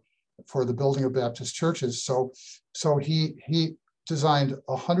for the building of Baptist churches. So he designed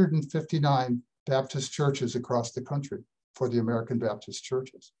 159 Baptist churches across the country for the American Baptist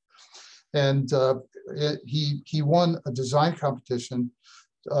churches. And he won a design competition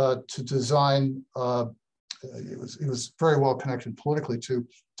to design, he was very well connected politically, to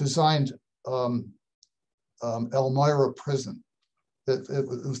designed Elmira Prison. It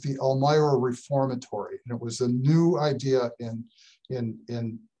was the Elmira Reformatory, and it was a new idea in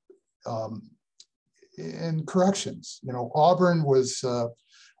corrections. Auburn was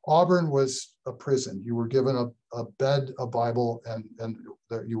a prison. You were given a bed, a Bible, and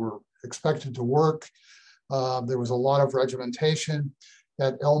you were expected to work. There was a lot of regimentation.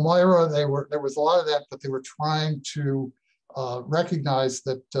 At Elmira, there was a lot of that, but they were trying to recognize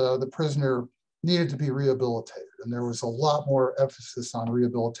that the prisoner needed to be rehabilitated. And there was a lot more emphasis on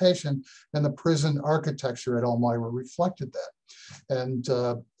rehabilitation, and the prison architecture at Elmira reflected that. And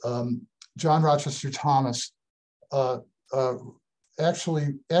John Rochester Thomas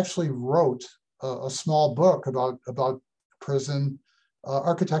actually wrote a small book about prison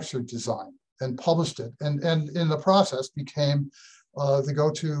architecture design and published it, and in the process became the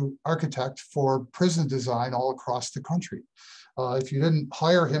go-to architect for prison design all across the country. If you didn't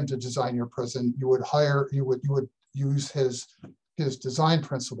hire him to design your prison, you would use his design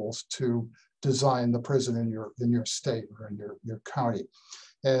principles to design the prison in your state or in your county.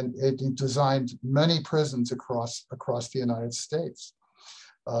 And he designed many prisons across the United States.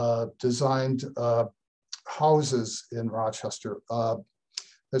 Designed houses in Rochester.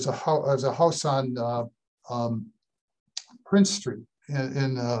 There's a house on Prince Street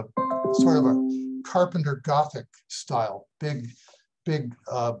in sort of a Carpenter Gothic style, big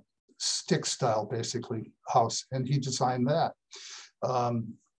stick style, basically, house, and he designed that.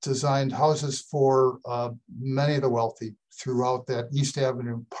 Designed houses for many of the wealthy throughout that East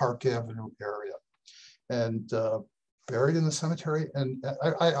Avenue, Park Avenue area, and buried in the cemetery. And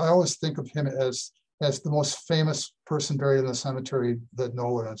I always think of him as the most famous person buried in the cemetery that no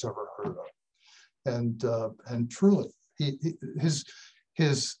one has ever heard of. And truly, his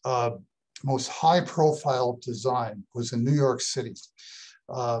most high-profile design was in New York City.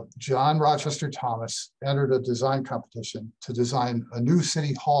 John Rochester Thomas entered a design competition to design a new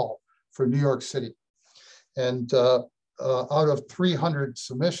city hall for New York City. And out of 300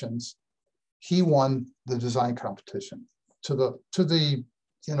 submissions, he won the design competition to the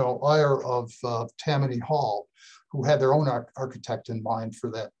ire of Tammany Hall, who had their own architect in mind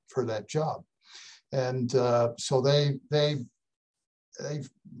for that job. And so they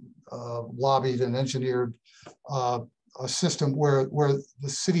lobbied and engineered a system where the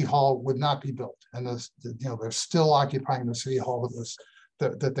city hall would not be built, and they're still occupying the city hall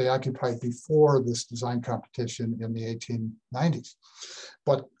that they occupied before this design competition in the 1890s.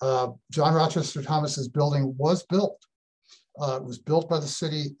 But John Rochester Thomas's building was built. It was built by the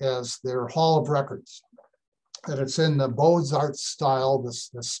city as their Hall of Records, and it's in the Beaux-Arts style,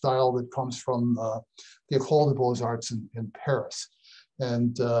 this style that comes from the École des Beaux-Arts in Paris.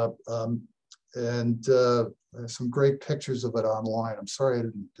 And there's some great pictures of it online. I'm sorry I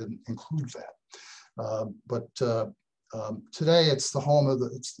didn't include that. But today it's the home of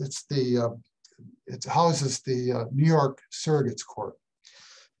it houses the New York Surrogates Court.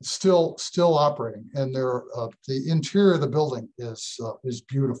 It's still operating, and the interior of the building is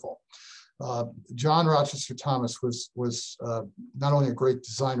beautiful. John Rochester Thomas was not only a great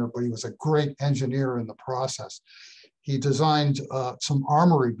designer, but he was a great engineer in the process. He designed some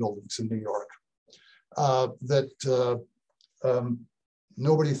armory buildings in New York that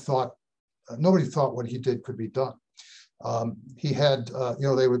nobody thought what he did could be done. He had,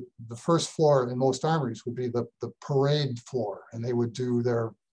 the first floor in most armories would be the parade floor, and they would do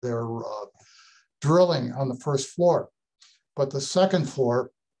their drilling on the first floor. But the second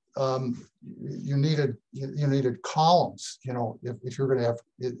floor, you needed columns. If you're going to have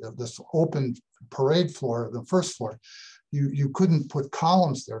this open parade floor, the first floor, you couldn't put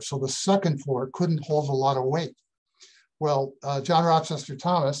columns there. So the second floor couldn't hold a lot of weight. Well, John Rochester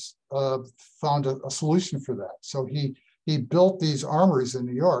Thomas found a solution for that. So he built these armories in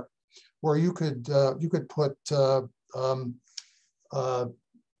New York where you could put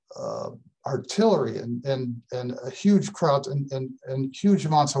artillery and a huge crowd and huge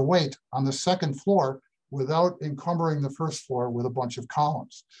amounts of weight on the second floor without encumbering the first floor with a bunch of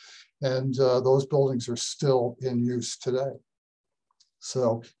columns. And those buildings are still in use today.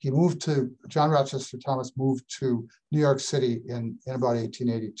 So John Rochester Thomas moved to New York City in about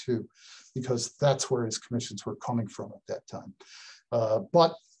 1882, because that's where his commissions were coming from at that time.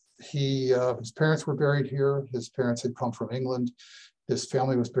 But his parents were buried here. His parents had come from England. His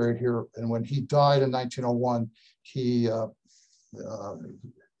family was buried here. And when he died in 1901, he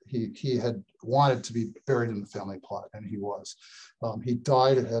had wanted to be buried in the family plot, and he was. He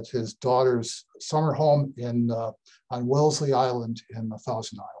died at his daughter's summer home on Wellesley Island in the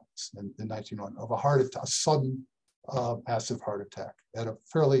Thousand Islands in 1901 of a sudden massive heart attack at a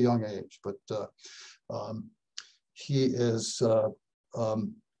fairly young age. But he is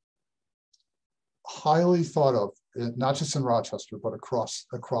highly thought of, not just in Rochester, but across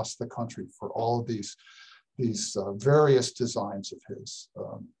the country for all of these various designs of his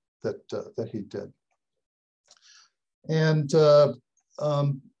that he did. And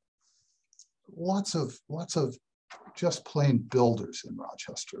lots of just plain builders in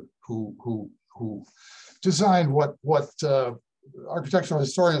Rochester who designed what architectural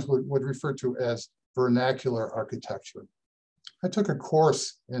historians would refer to as vernacular architecture. I took a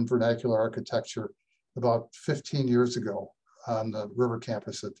course in vernacular architecture about 15 years ago on the River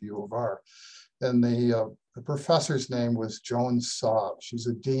campus at the U of R. And the professor's name was Joan Saab. She's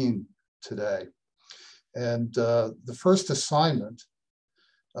a dean today. And the first assignment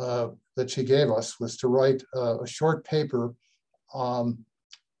that she gave us was to write a short paper to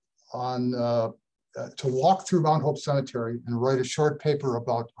walk through Mount Hope Cemetery and write a short paper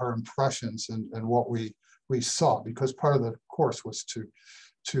about our impressions and what we saw, because part of the course was to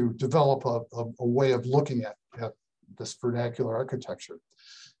develop a way of looking at this vernacular architecture.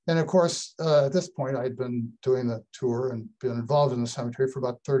 And of course, at this point, I'd been doing the tour and been involved in the cemetery for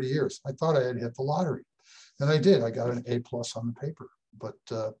about 30 years. I thought I had hit the lottery, and I did. I got an A+ on the paper, but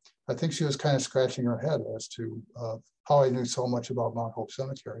I think she was kind of scratching her head as to how I knew so much about Mount Hope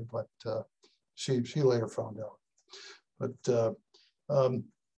Cemetery, but she later found out. But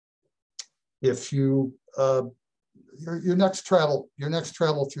if you your next travel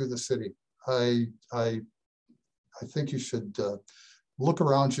through the city, I think you should look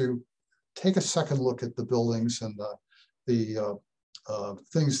around you, take a second look at the buildings and the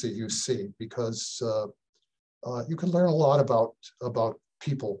things that you see, because you can learn a lot about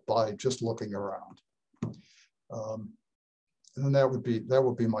people by just looking around. And that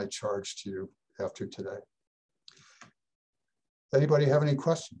would be my charge to you after today. Anybody have any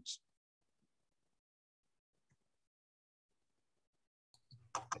questions?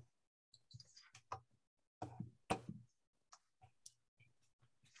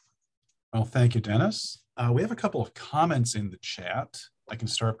 Well, thank you, Dennis. We have a couple of comments in the chat. I can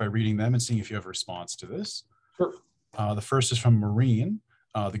start by reading them and seeing if you have a response to this. Sure. The first is from Mourning.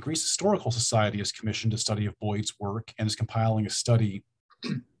 The Greece Historical Society has commissioned a study of Boyd's work and is compiling a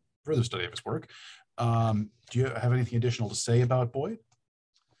further study of his work. Do you have anything additional to say about Boyd?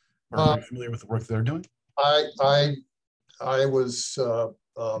 Or are you familiar with the work they're doing? I was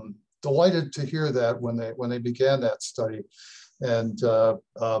delighted to hear that when they began that study. And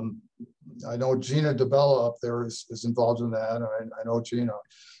I know Gina DeBella up there is involved in that. I know Gina,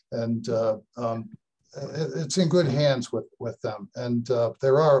 and it's in good hands with them. And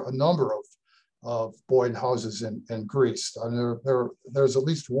there are a number of Boyd houses in Greece. I mean, there's at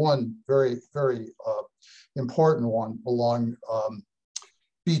least one very, very important one along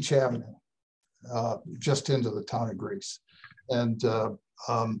Beach Avenue, just into the town of Greece. And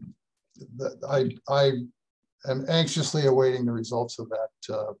I'm anxiously awaiting the results of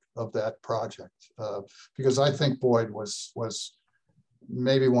that project, because I think Boyd was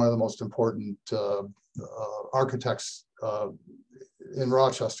maybe one of the most important architects in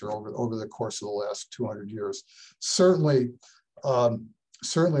Rochester over the course of the last 200 years. Certainly one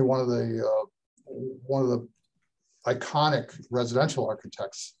of the iconic residential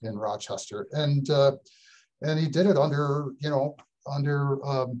architects in Rochester, and he did it under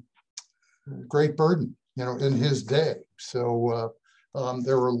great burden, in his day. So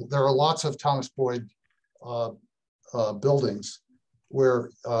there are lots of Thomas Boyd buildings where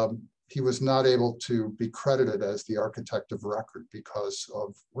he was not able to be credited as the architect of record because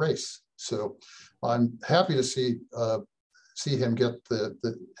of race. So I'm happy to see him get the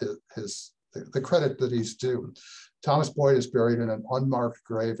credit that he's due. Thomas Boyd is buried in an unmarked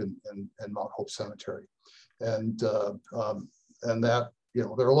grave in Mount Hope Cemetery, and that.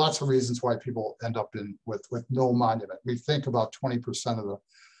 There are lots of reasons why people end up with no monument. We think about 20%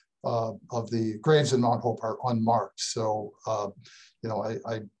 of the graves in Mount Hope are unmarked. So, I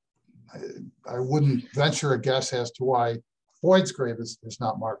wouldn't venture a guess as to why Boyd's grave is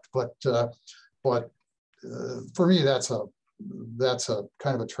not marked. But for me, that's a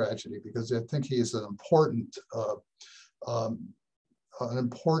kind of a tragedy, because I think he is an important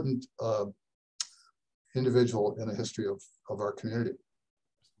individual in the history of our community.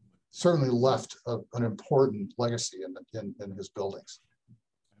 Certainly left an important legacy in his buildings.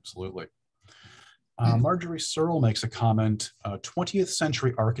 Absolutely. Marjorie Searle makes a comment, 20th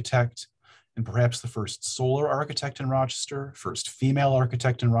century architect, and perhaps the first solar architect in Rochester, first female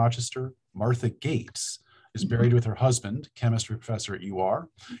architect in Rochester, Martha Gates, is buried with her husband, chemistry professor at UR,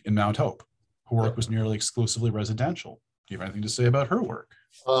 in Mount Hope. Her work was nearly exclusively residential. Do you have anything to say about her work?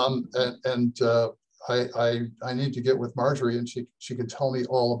 I need to get with Marjorie, and she can tell me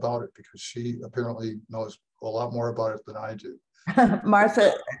all about it, because she apparently knows a lot more about it than I do.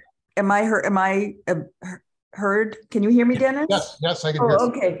 Martha, am I heard? Can you hear me, Dennis? Yes, I can hear.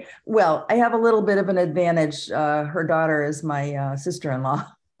 Okay. Well, I have a little bit of an advantage. Her daughter is my sister-in-law.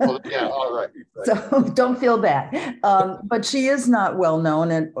 Oh, yeah, all right. So don't feel bad. But she is not well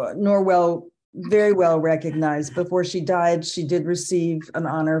known, and nor very well recognized. Before she died, she did receive an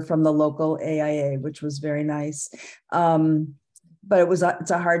honor from the local AIA, which was very nice. But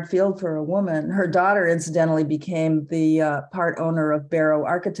it's a hard field for a woman. Her daughter, incidentally, became the part owner of Barrow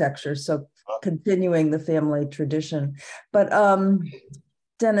Architecture, so continuing the family tradition. But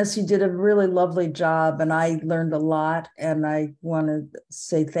Dennis, you did a really lovely job, and I learned a lot, and I want to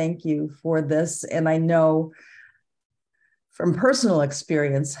say thank you for this. And I know from personal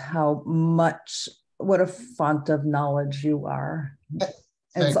experience what a font of knowledge you are.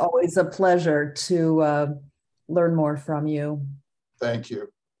 It's always a pleasure to learn more from you. Thank you.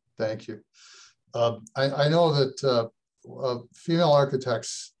 Thank you. I know that female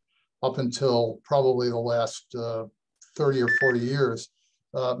architects, up until probably the last 30 or 40 years,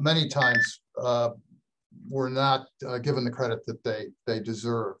 many times were not given the credit that they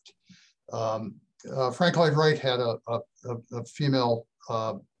deserved. Frank Lloyd Wright had a female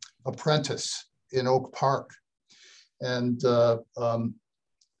apprentice in Oak Park, and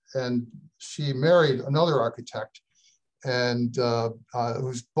she married another architect, and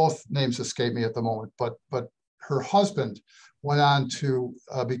whose both names escape me at the moment, but her husband went on to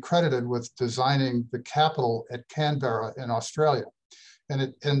be credited with designing the Capitol at Canberra in Australia.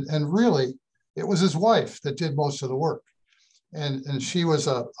 And really, it was his wife that did most of the work. And she was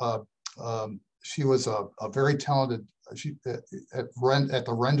a very talented, at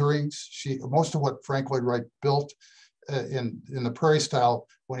the renderings. Most of what Frank Lloyd Wright built in the Prairie style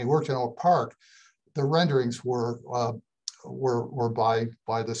when he worked in Oak Park, the renderings were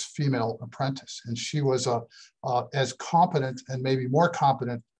by this female apprentice, and she was as competent and maybe more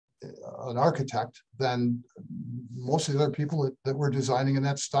competent an architect than most of the other people that were designing in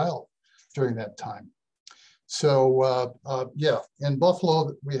that style during that time. So yeah, in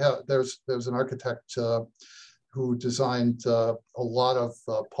Buffalo there's an architect who designed a lot of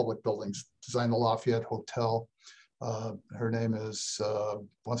public buildings, designed the Lafayette Hotel. Her name is,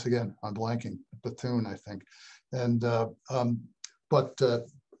 once again, I'm blanking, Bethune, I think. And but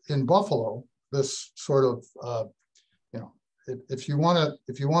in Buffalo, this sort of if you want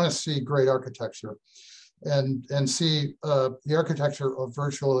to see great architecture, and see the architecture of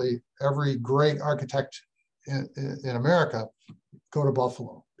virtually every great architect in America, go to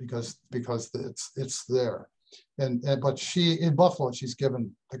Buffalo because it's there. But in Buffalo, she's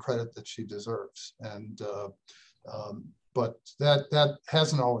given the credit that she deserves. And but that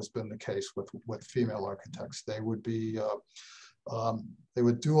hasn't always been the case with female architects. They would do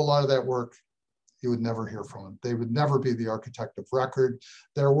a lot of that work. You would never hear from them. They would never be the architect of record.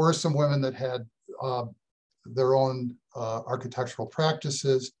 There were some women that had their own architectural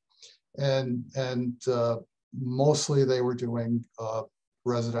practices, and mostly they were doing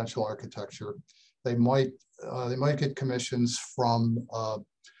residential architecture. They might get commissions from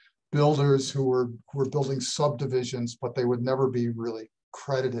builders who were building subdivisions, but they would never be really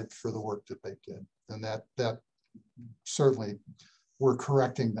credited for the work that they did. And that certainly, we're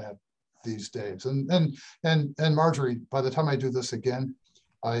correcting that these days. And Marjorie, by the time I do this again,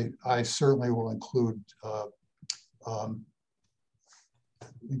 I certainly will include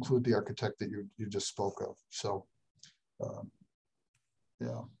the architect that you just spoke of. So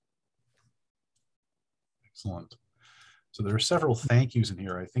yeah. Excellent. So there are several thank yous in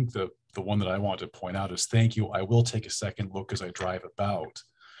here. I think the one that I want to point out is thank you. I will take a second look as I drive about.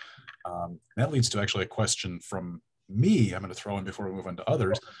 That leads to actually a question from me. I'm going to throw in before we move on to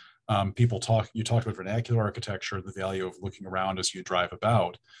others. You talked about vernacular architecture, the value of looking around as you drive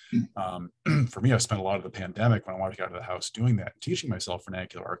about. For me, I've spent a lot of the pandemic when I wanted to get out of the house doing that, teaching myself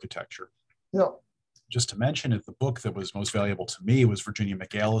vernacular architecture. Yeah. Just to mention it, the book that was most valuable to me was Virginia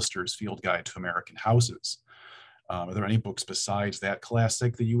McAllister's Field Guide to American Houses. Are there any books besides that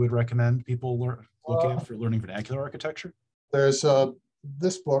classic that you would recommend people look at for learning vernacular architecture? There's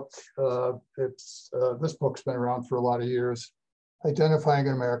this book. This book's been around for a lot of years, Identifying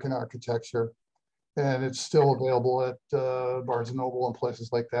American Architecture, and it's still available at Barnes & Noble and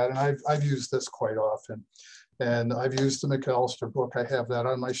places like that. And I've used this quite often, and I've used the McAllister book. I have that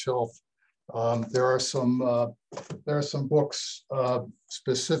on my shelf. There are some books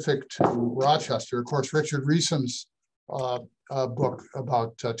specific to Rochester. Of course, Richard Reesom's book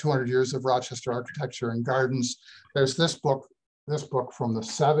about 200 years of Rochester architecture and gardens. There's this book from the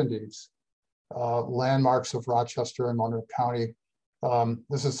 70s, Landmarks of Rochester and Monroe County.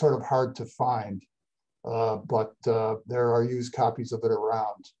 This is sort of hard to find, but there are used copies of it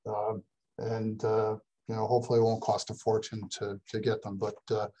around, and hopefully it won't cost a fortune to get them. But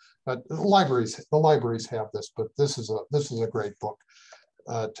the libraries have this, but this is a great book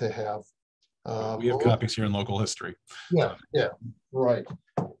to have. We have copies here in local history. Yeah, right.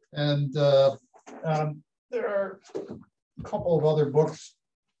 And there are a couple of other books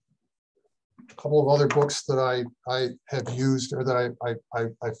that I have used or that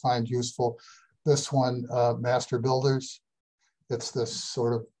I find useful. This one, Master Builders. It's this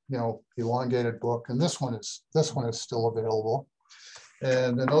sort of elongated book, and this one is still available.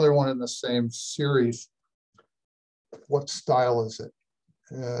 And another one in the same series, What Style Is It?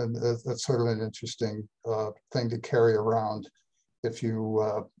 And that's sort of an interesting thing to carry around if you,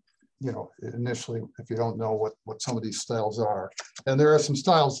 you know, initially, if you don't know what some of these styles are. And there are some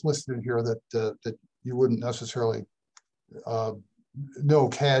styles listed in here that that you wouldn't necessarily know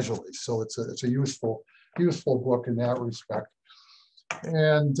casually. So it's a useful book in that respect.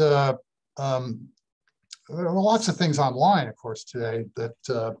 And there are lots of things online, of course, today that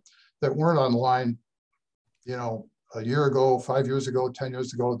that weren't online, you know, a year ago, 5 years ago, 10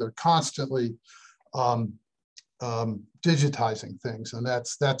 years ago. They're constantly digitizing things, and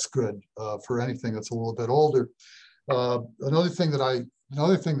that's good for anything that's a little bit older. Another thing that I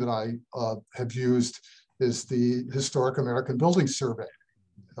have used is the Historic American Building Survey.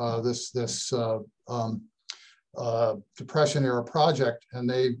 This Depression era project, and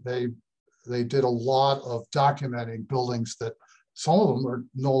they did a lot of documenting buildings that some of them are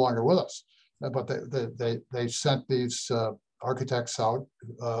no longer with us, but they sent these architects out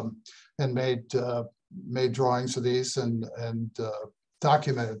and made drawings of these and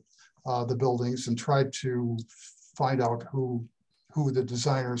documented the buildings and tried to find out who the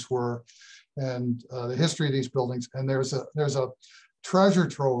designers were and the history of these buildings. And there's a treasure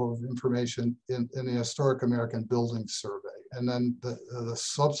trove of information in the Historic American Building Survey. And then the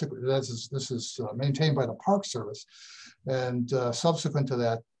subsequent, this is maintained by the Park Service. And subsequent to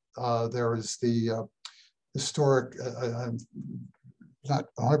that, there is the historic, I'm not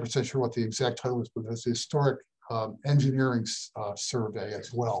 100% sure what the exact title is, but there's the Historic Engineering Survey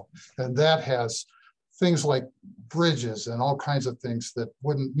as well. And that has things like bridges and all kinds of things that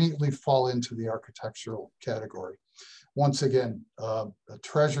wouldn't neatly fall into the architectural category. Once again, a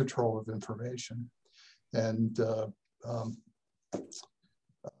treasure trove of information. And,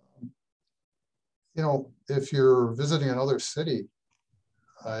 you know, if you're visiting another city,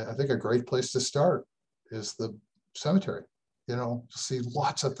 I think a great place to start is the cemetery. You know, see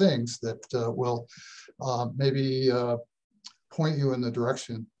lots of things that will maybe point you in the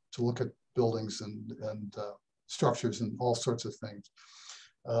direction to look at buildings and structures and all sorts of things.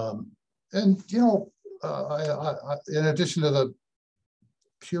 And, you know, in addition to the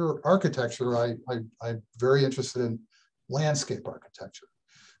pure architecture, I'm very interested in landscape architecture.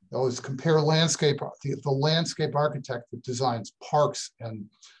 I always compare landscape, the landscape architect that designs parks and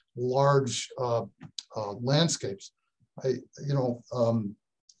large landscapes. I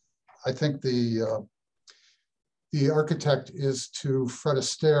think the architect is to Fred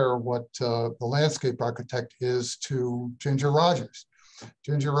Astaire what the landscape architect is to Ginger Rogers.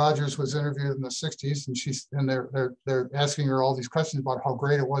 Ginger Rogers was interviewed in the 60s, and they're asking her all these questions about how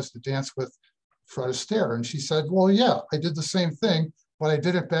great it was to dance with Fred Astaire, and she said, "Well, yeah, I did the same thing, but I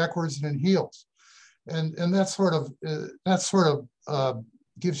did it backwards and in heels," and that sort of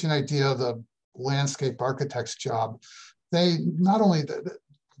gives you an idea of the landscape architect's job. They not only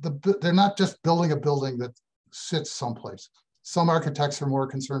they're not just building a building that sits someplace. Some architects are more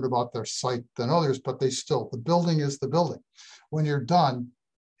concerned about their site than others, but the building is the building. When you're done,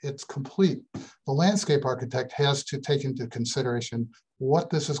 it's complete. The landscape architect has to take into consideration what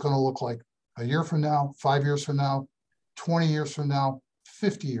this is going to look like a year from now, 5 years from now, 20 years from now,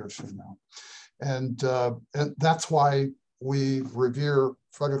 50 years from now. And that's why we revere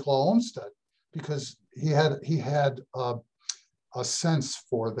Frederick Law Olmsted, because he had a sense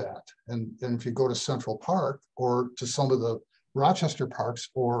for that. And if you go to Central Park or to some of the Rochester parks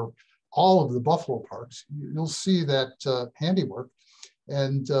or all of the Buffalo parks, you'll see that handiwork.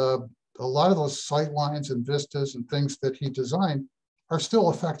 And a lot of those sight lines and vistas and things that he designed are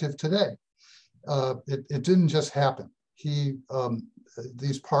still effective today. It didn't just happen.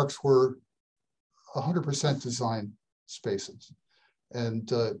 These parks were 100% design spaces. And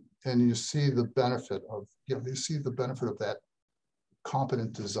you see the benefit of, that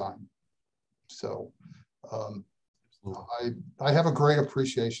competent design. So I have a great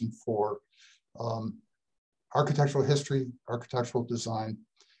appreciation for architectural history, architectural design,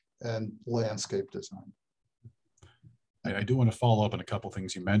 and landscape design. I do want to follow up on a couple of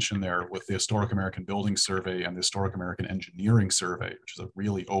things you mentioned there with the Historic American Building Survey and the Historic American Engineering Survey, which is a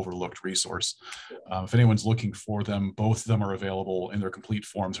really overlooked resource. If anyone's looking for them, both of them are available in their complete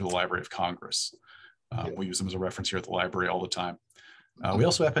form through the Library of Congress. We use them as a reference here at the library all the time. We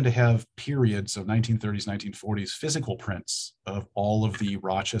also happen to have periods of 1930s, 1940s physical prints of all of the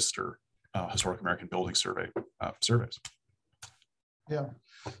Rochester Historic American Building Survey surveys. Yeah,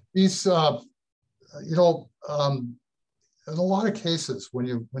 these, in a lot of cases, when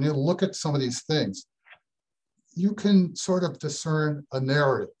you look at some of these things, you can sort of discern a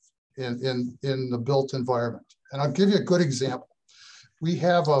narrative in the built environment. And I'll give you a good example. We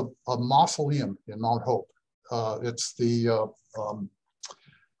have a mausoleum in Mount Hope. It's the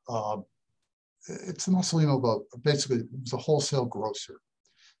it's a mausoleum of basically it was a wholesale grocer.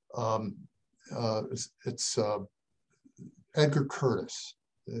 It's Edgar Curtis.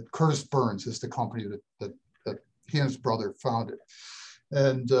 Curtis Burns is the company that he and his brother founded.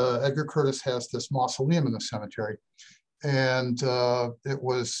 And Edgar Curtis has this mausoleum in the cemetery. And it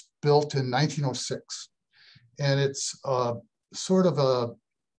was built in 1906. And it's sort of a,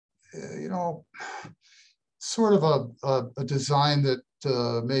 you know, sort of a design that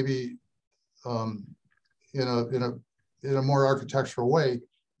maybe in a more architectural way,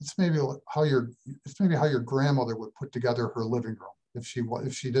 it's maybe how your grandmother would put together her living room if she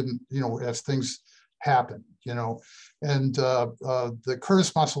didn't, you know, as things happen, you know. And the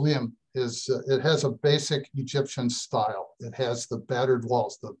Curtis Mausoleum it has a basic Egyptian style. It has the battered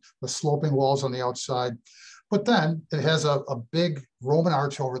walls, the sloping walls on the outside, but then it has a big Roman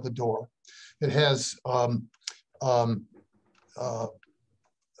arch over the door. It has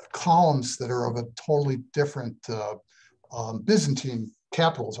columns that are of a totally different Byzantine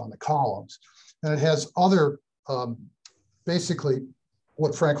capitals on the columns. And it has other, basically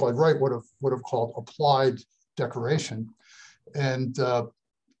what Frank Lloyd Wright would have called applied decoration. And you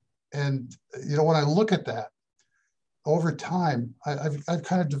know, when I look at that, over time, I've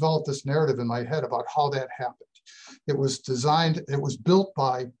kind of developed this narrative in my head about how that happened. It was built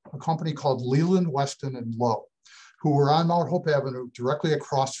by a company called Leland, Weston and Lowe, who were on Mount Hope Avenue, directly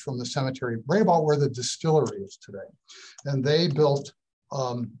across from the cemetery, right about where the distillery is today. And they built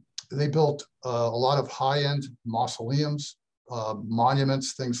a lot of high-end mausoleums,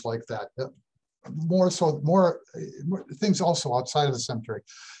 monuments, things like that. More things also outside of the cemetery,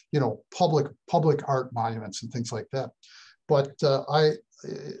 you know, public art monuments and things like that. But I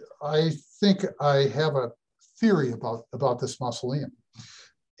think I have a theory about this mausoleum.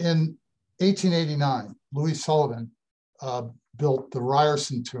 In 1889, Louis Sullivan built the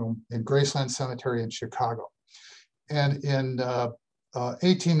Ryerson tomb in Graceland Cemetery in Chicago. And in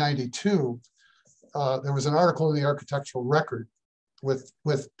 1892, there was an article in the Architectural Record with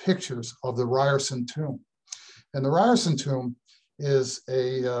pictures of the Ryerson tomb. And the Ryerson tomb is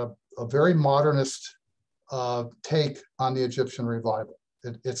a very modernist take on the Egyptian revival.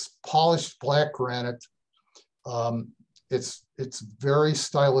 It's polished black granite. It's very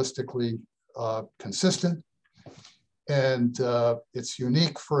stylistically consistent, and it's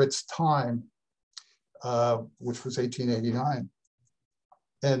unique for its time, which was 1889.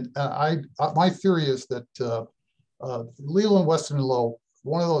 And my theory is that Leland, Weston and Lowe,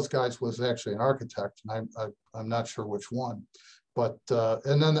 one of those guys was actually an architect, and I'm not sure which one. But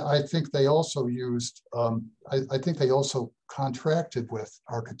and then I think they also used, I think they also contracted with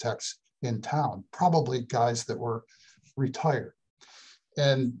architects in town, probably guys that were retired.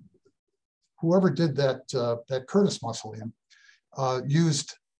 And whoever did that Curtis Mausoleum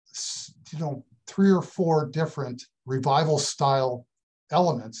used, you know, 3 or 4 different revival style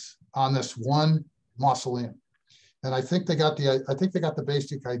elements on this one mausoleum. And I think they got the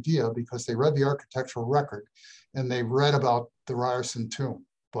basic idea because they read the architectural record and they read about the Ryerson tomb.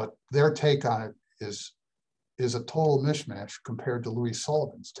 But their take on it is a total mishmash compared to Louis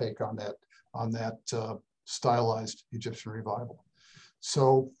Sullivan's take on that stylized Egyptian revival.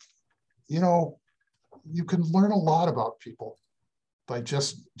 So, you know, you can learn a lot about people by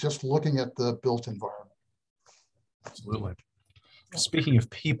just looking at the built environment. Absolutely. Speaking of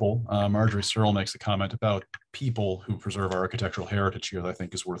people, Marjorie Searle makes a comment about people who preserve our architectural heritage here that I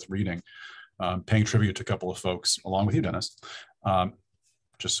think is worth reading, paying tribute to a couple of folks, along with you, Dennis.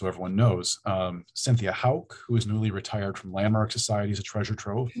 Just so everyone knows, Cynthia Houck, who is newly retired from Landmark Society, is a treasure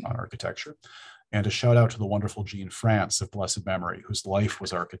trove on architecture. And a shout out to the wonderful Jean France of blessed memory, whose life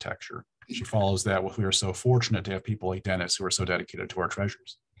was architecture. She follows that with, we are so fortunate to have people like Dennis who are so dedicated to our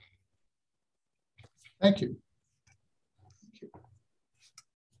treasures. Thank you.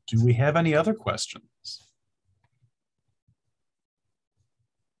 Do we have any other questions?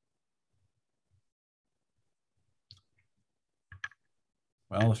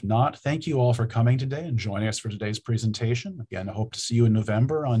 Well, if not, thank you all for coming today and joining us for today's presentation. Again, I hope to see you in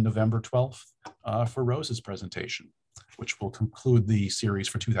November, on November 12th, for Rose's presentation, which will conclude the series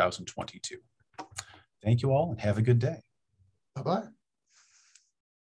for 2022. Thank you all and have a good day. Bye-bye.